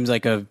that seems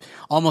like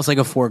almost like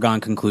a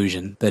foregone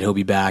conclusion that he'll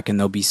be back, and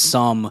there'll be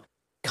some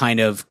kind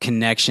of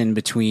connection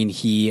between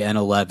he and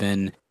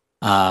 11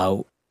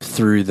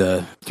 through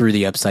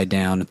the Upside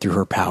Down, through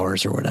her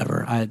powers or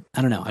whatever. I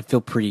don't know. I feel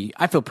pretty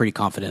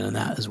confident in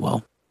that as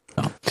well.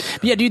 So.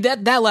 But yeah, dude,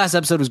 that last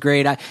episode was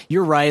great.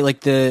 You're right.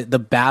 Like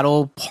the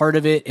battle part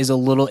of it it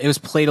was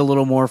played a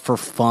little more for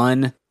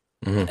fun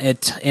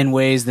in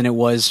ways than it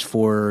was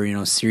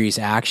for, serious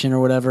action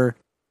or whatever.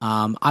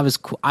 I was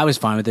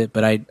fine with it,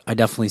 but I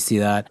definitely see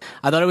that.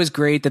 I thought it was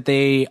great that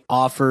they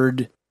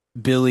offered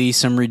Billy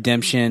some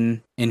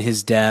redemption in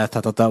his death.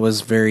 I thought that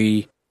was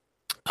very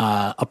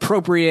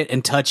appropriate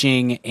and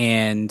touching,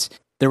 and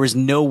there was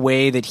no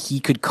way that he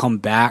could come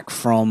back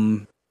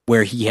from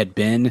where he had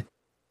been.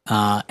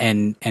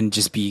 And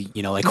just be,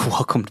 like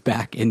welcomed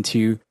back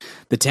into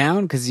the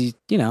town because he,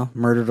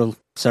 murdered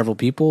several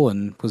people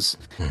and was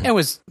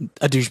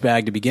a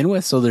douchebag to begin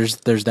with. So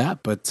there's that.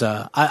 But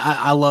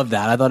I love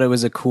that. I thought it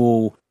was a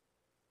cool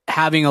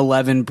having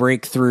 11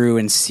 break through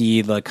and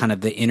see the kind of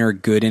the inner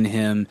good in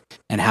him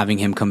and having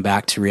him come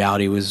back to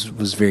reality was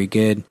very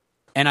good.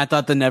 And I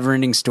thought the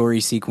never-ending story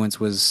sequence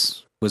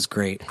was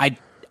great.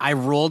 I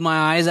rolled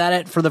my eyes at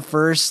it for the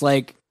first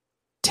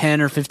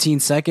 10 or 15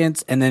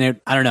 seconds, and then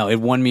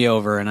it won me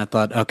over, and I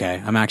thought, okay,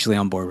 I'm actually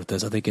on board with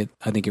this. I think it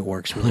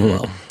works really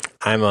well.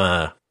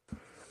 I'm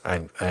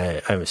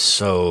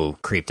so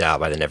creeped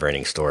out by the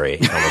Neverending Story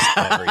almost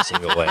every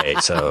single way.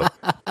 So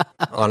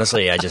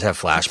honestly, I just have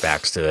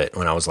flashbacks to it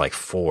when I was like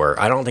 4.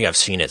 I don't think I've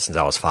seen it since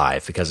I was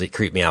 5 because it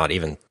creeped me out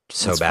even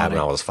so That's bad funny.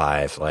 When I was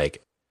 5.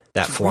 Like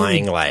that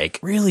flying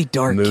really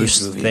dark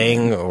moose movie,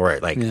 thing man. Or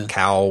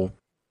cow,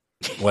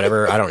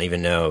 whatever. I don't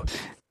even know.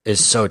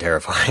 Is so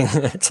terrifying.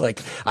 It's like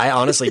I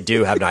honestly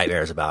do have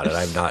nightmares about it.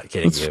 I'm not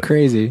kidding you. It's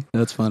crazy.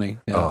 That's funny.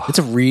 Yeah. Oh. That's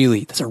a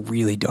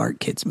really dark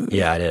kids movie.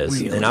 Yeah, it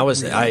is. Really, and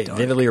I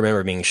vividly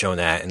remember being shown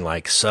that in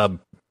sub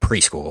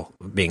preschool,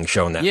 being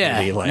shown that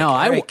movie. No,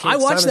 I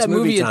watched that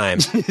movie. Time.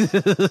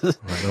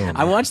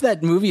 I watched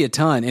that movie a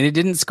ton, and it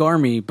didn't scar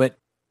me. But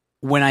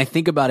when I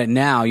think about it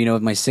now,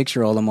 with my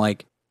 6-year-old, I'm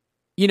like,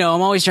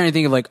 I'm always trying to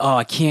think of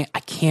I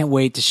can't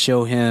wait to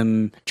show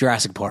him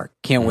Jurassic Park.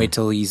 Can't wait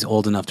till he's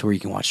old enough to where he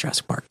can watch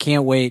Jurassic Park.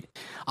 Can't wait.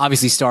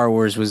 Obviously, Star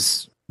Wars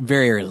was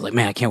very early.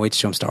 Man, I can't wait to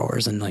show him Star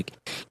Wars. And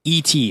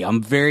E.T.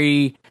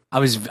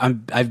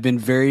 I've been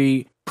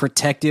very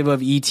protective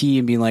of E.T.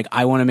 and being like,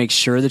 I want to make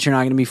sure that you're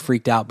not going to be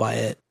freaked out by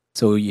it.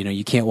 So,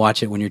 you can't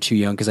watch it when you're too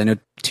young because I know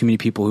too many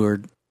people who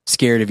are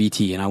scared of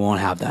E.T. and I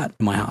won't have that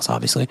in my house,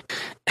 obviously.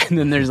 And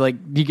then there's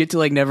you get to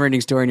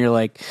Neverending Story and you're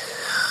like,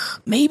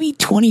 maybe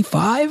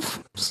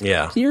 25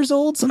 years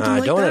old, something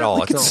like that. Don't at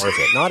all. It's not worth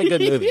it. Not a good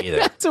movie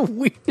either. It's a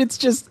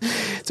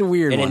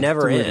weird and one. It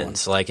never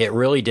ends. It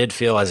really did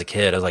feel as a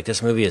kid. I was like,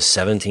 this movie is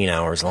 17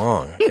 hours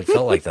long. It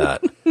felt like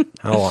that.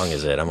 How long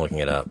is it? I'm looking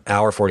it up.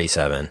 Hour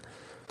 47.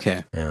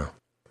 Okay. Yeah.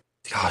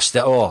 Gosh,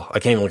 I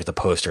can't even look at the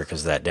poster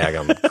because of that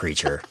daggum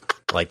creature.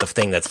 The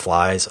thing that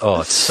flies.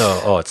 It's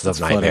those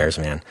nightmares,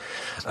 funny. Man.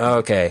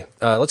 Okay.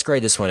 Let's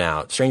grade this one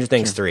out. Stranger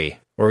Things 3.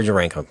 Where would you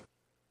rank them?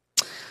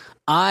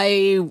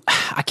 I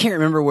can't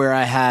remember where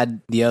I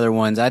had the other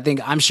ones.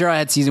 I'm sure I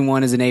had season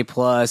 1 as an A+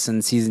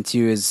 and season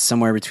 2 is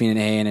somewhere between an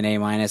A and an A-.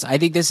 I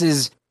think this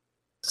is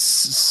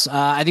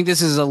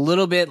a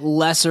little bit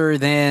lesser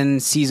than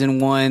season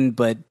 1,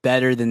 but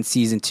better than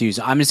season 2.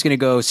 So I'm just going to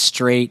go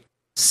straight,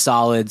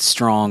 solid,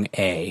 strong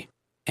A.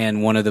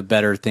 And one of the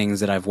better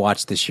things that I've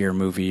watched this year,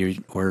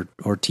 movie or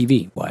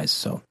TV wise.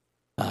 So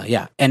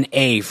an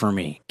A for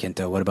me.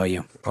 Kento, what about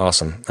you?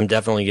 Awesome. I'm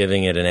definitely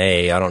giving it an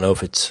A. I don't know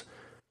if it's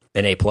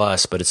an A+,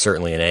 but it's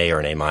certainly an A or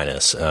an A-.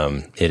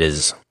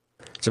 It's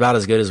about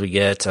as good as we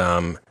get.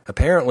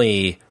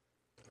 Apparently,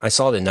 I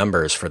saw the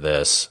numbers for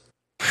this.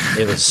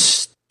 It was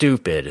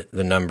stupid,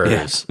 the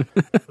numbers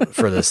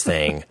for this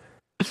thing.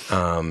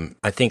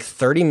 I think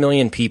 30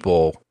 million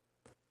people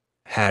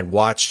had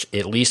watched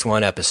at least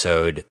one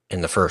episode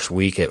in the first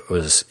week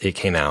it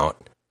came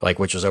out,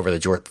 which was over the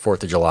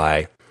 4th of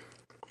July.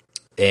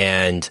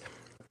 And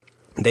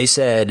they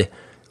said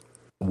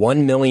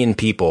 1 million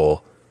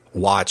people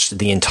watched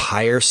the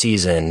entire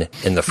season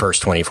in the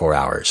first 24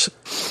 hours.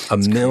 A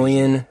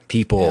million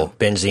people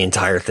binged the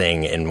entire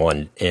thing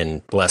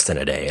in less than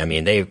a day. I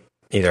mean, they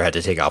either had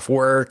to take off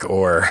work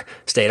or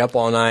stayed up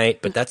all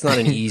night, but that's not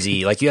an easy,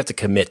 you have to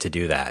commit to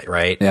do that,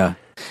 right? Yeah.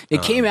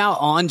 It came out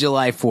on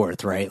July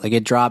 4th, right?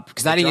 It dropped,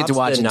 because I didn't get to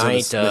watch it until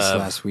this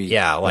last week.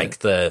 Yeah,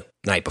 the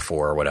night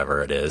before or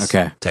whatever it is.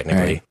 Okay.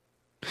 Technically. Right.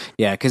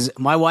 Yeah, because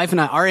my wife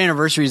and I, our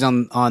anniversary is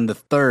on the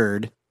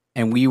 3rd,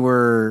 and we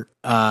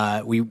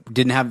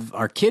didn't have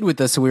our kid with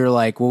us, so we were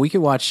like, well, we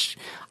could watch.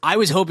 I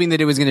was hoping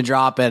that it was going to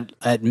drop at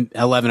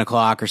 11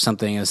 o'clock or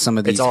something, as some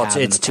of these.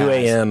 It's 2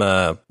 a.m.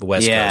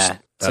 West Coast.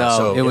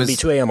 So it would be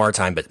 2 a.m. our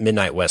time, but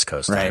midnight West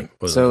Coast time.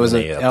 Right. So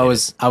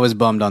I was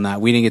bummed on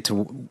that. We didn't get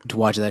to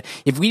watch that.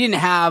 If we didn't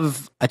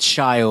have a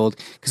child,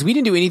 because we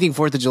didn't do anything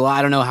 4th of July.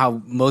 I don't know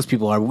how most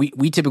people are.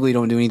 We typically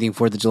don't do anything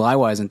 4th of July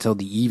wise until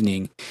the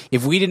evening.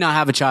 If we did not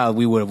have a child,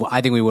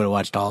 I think we would have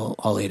watched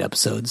all 8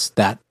 episodes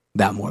that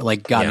more,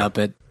 like gotten up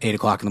at 8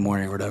 o'clock in the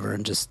morning or whatever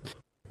and just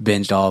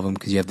binged all of them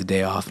because you have the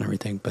day off and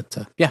everything. But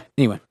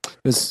anyway,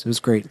 it was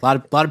great.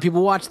 A lot of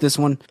people watch this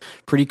one.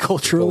 Pretty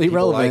culturally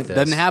relevant. Like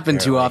doesn't happen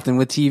too often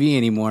with TV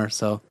anymore,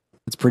 so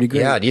it's pretty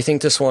great. Yeah. Do you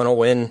think this one will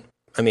win?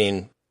 I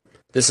mean,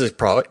 this is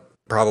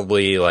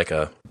probably like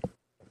a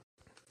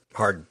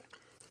hard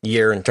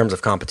year in terms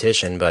of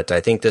competition, but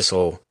I think this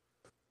will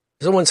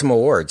win some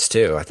awards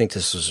too. I think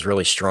this was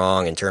really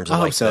strong in terms of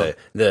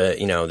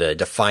the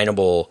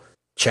definable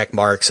check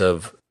marks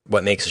of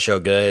what makes a show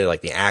good,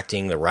 like the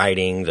acting, the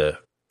writing, the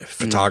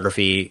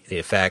photography, the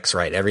effects,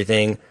 right?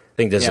 Everything. I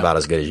think this is about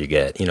as good as you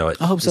get. You know,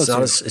 I hope so.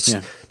 It's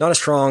not as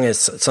strong as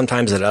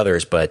sometimes at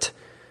others, but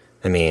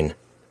I mean,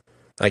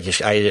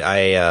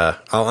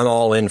 I'm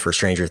all in for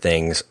Stranger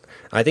Things.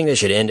 I think they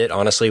should end it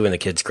honestly when the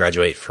kids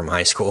graduate from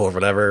high school or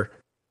whatever.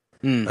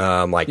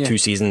 2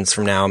 seasons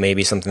from now,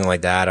 maybe something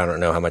like that. I don't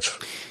know how much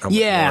more.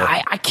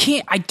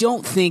 I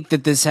don't think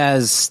that this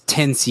has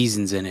 10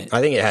 seasons in it.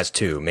 I think it has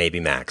 2, maybe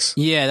max.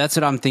 Yeah, that's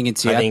what I'm thinking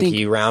too. I think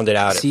you round it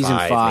out season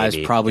at 5.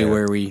 Season 5 is probably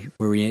where we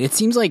it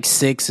seems like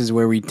 6 is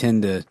where we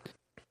tend to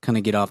kind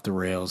of get off the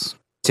rails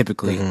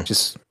typically,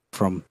 just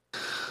from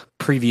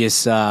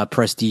previous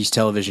prestige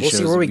television shows.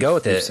 We'll see where we go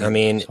with it. I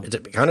mean,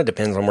 it kind of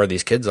depends on where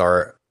these kids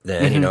are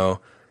then, you know.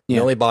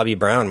 Millie Bobby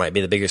Brown might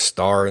be the biggest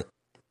star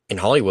in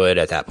Hollywood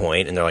at that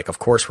point, and they're like, of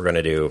course we're going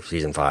to do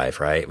season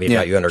 5, right? We've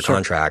got you under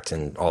contract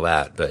and all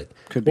that, but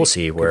we'll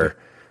see where.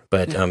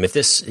 But if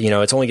this,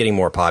 it's only getting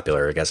more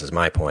popular, I guess is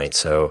my point.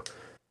 So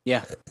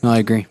yeah, no, I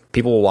agree.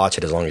 People will watch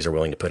it as long as they're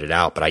willing to put it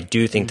out. But I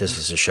do think this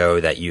is a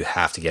show that you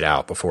have to get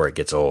out before it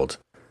gets old,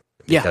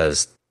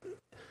 because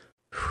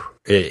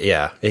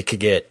it could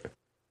get.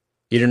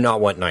 You do not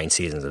want 9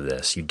 seasons of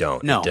this. You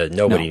don't. No,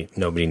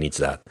 nobody needs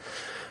that.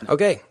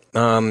 Okay.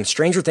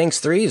 Stranger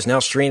Things 3 is now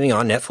streaming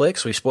on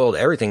Netflix. We spoiled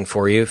everything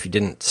for you if you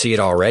didn't see it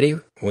already.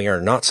 We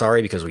are not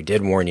sorry because we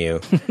did warn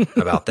you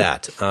about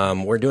that.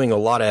 We're doing a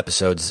lot of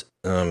episodes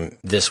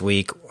this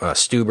week.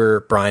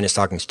 Brian is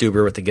talking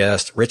Stuber with the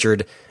guest.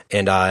 Richard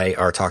and I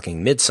are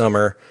talking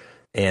Midsummer.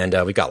 And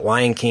we got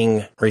Lion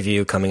King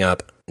review coming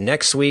up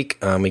next week.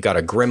 We got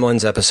a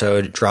Gremlins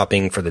episode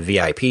dropping for the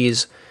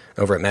VIPs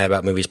over at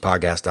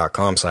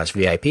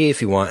madaboutmoviespodcast.com/VIP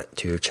if you want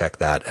to check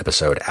that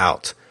episode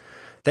out.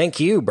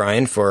 Thank you,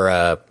 Brian,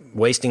 for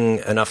wasting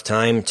enough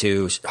time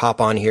to hop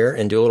on here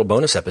and do a little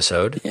bonus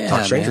episode.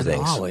 Talk Stranger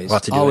Things.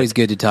 Always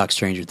good to talk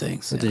Stranger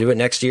Things. To do it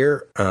next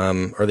year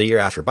or the year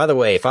after. By the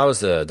way, if I was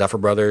the Duffer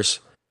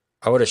Brothers,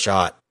 I would have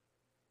shot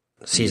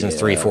seasons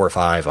 3, 4,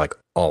 5 like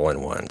all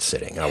in one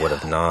sitting. I would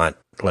have not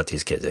let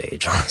these kids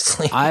age,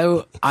 honestly.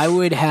 I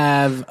would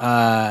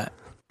have.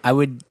 I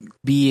would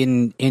be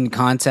in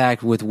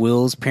contact with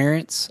Will's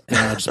parents, and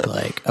I'd just be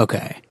like,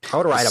 okay. I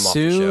would write him off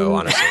the show,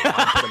 honestly.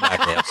 I'd put him back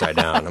in the upside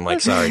down. I'm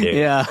like, sorry, dude.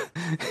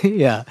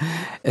 Yeah.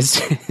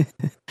 As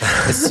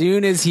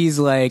soon as he's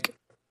like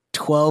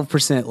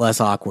 12%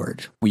 less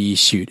awkward, we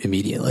shoot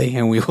immediately,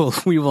 and we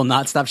will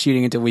not stop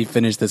shooting until we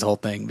finish this whole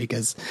thing,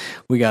 because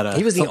we gotta.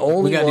 He was the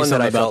only one that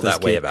I felt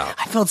that way about.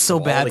 I felt so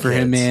bad for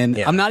him, man.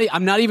 Yeah. I'm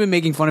not even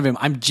making fun of him.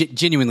 I'm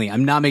genuinely,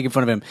 I'm not making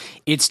fun of him.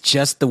 It's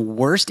just the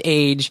worst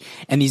age,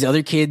 and these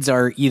other kids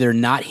are either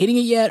not hitting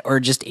it yet or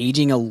just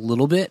aging a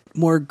little bit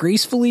more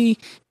gracefully,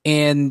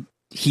 and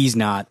he's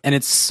not, and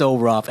it's so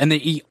rough. And then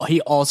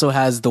he also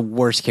has the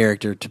worst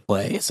character to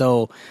play,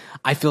 so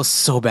I feel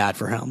so bad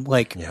for him.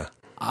 Like,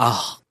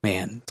 oh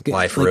man,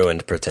 life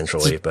ruined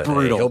potentially, but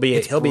hey, he'll be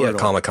at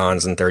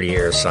Comic-Cons in 30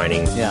 years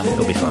signing. Yeah,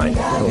 he'll be fine.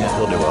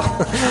 He'll do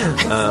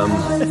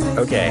well.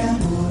 Okay,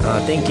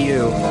 thank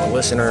you,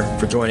 listener,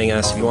 for joining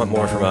us. If you want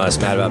more from us,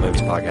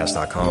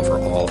 madaboutmoviespodcast.com for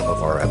all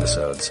of our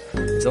episodes.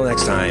 Until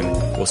next time,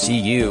 we'll see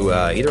you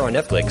either on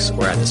Netflix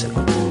or at the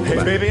cinema. Hey,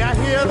 Bye. baby, I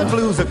hear the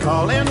blues are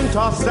calling.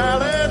 Tossed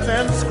salads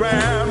and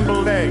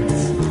scrambled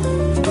eggs.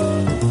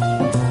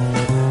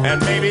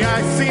 And maybe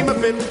I seem a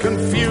bit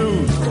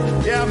confused.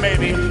 Yeah,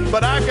 maybe,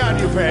 but I got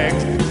you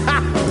pegged.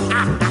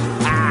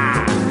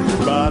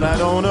 But I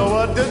don't know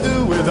what to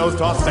do with those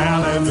tossed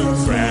salads and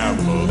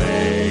scrambled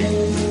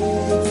eggs.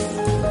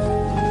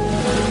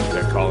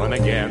 They're calling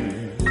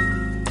again.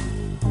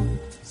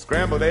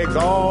 Scrambled eggs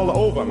all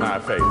over my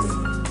face.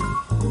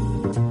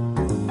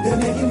 They're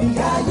making me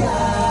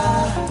yah-yah.